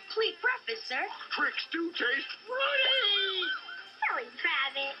part of complete breakfast, sir. Trix do taste fruity! Silly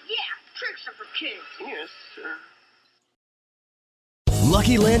rabbit. Yeah, tricks are for kids. Yes, sir.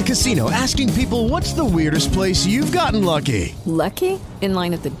 Lucky Land Casino, asking people, what's the weirdest place you've gotten lucky? Lucky? In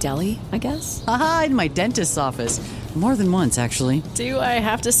line at the deli, I guess? Aha, in my dentist's office. More than once, actually. Do I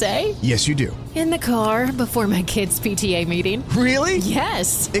have to say? Yes, you do. In the car before my kids' PTA meeting. Really?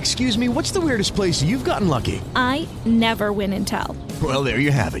 Yes. Excuse me, what's the weirdest place you've gotten lucky? I never win and tell. Well, there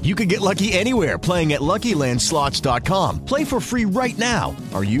you have it. You can get lucky anywhere, playing at LuckyLandSlots.com. Play for free right now.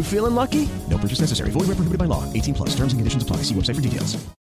 Are you feeling lucky? No purchase necessary. Void where prohibited by law. 18+. Terms and conditions apply. See website for details.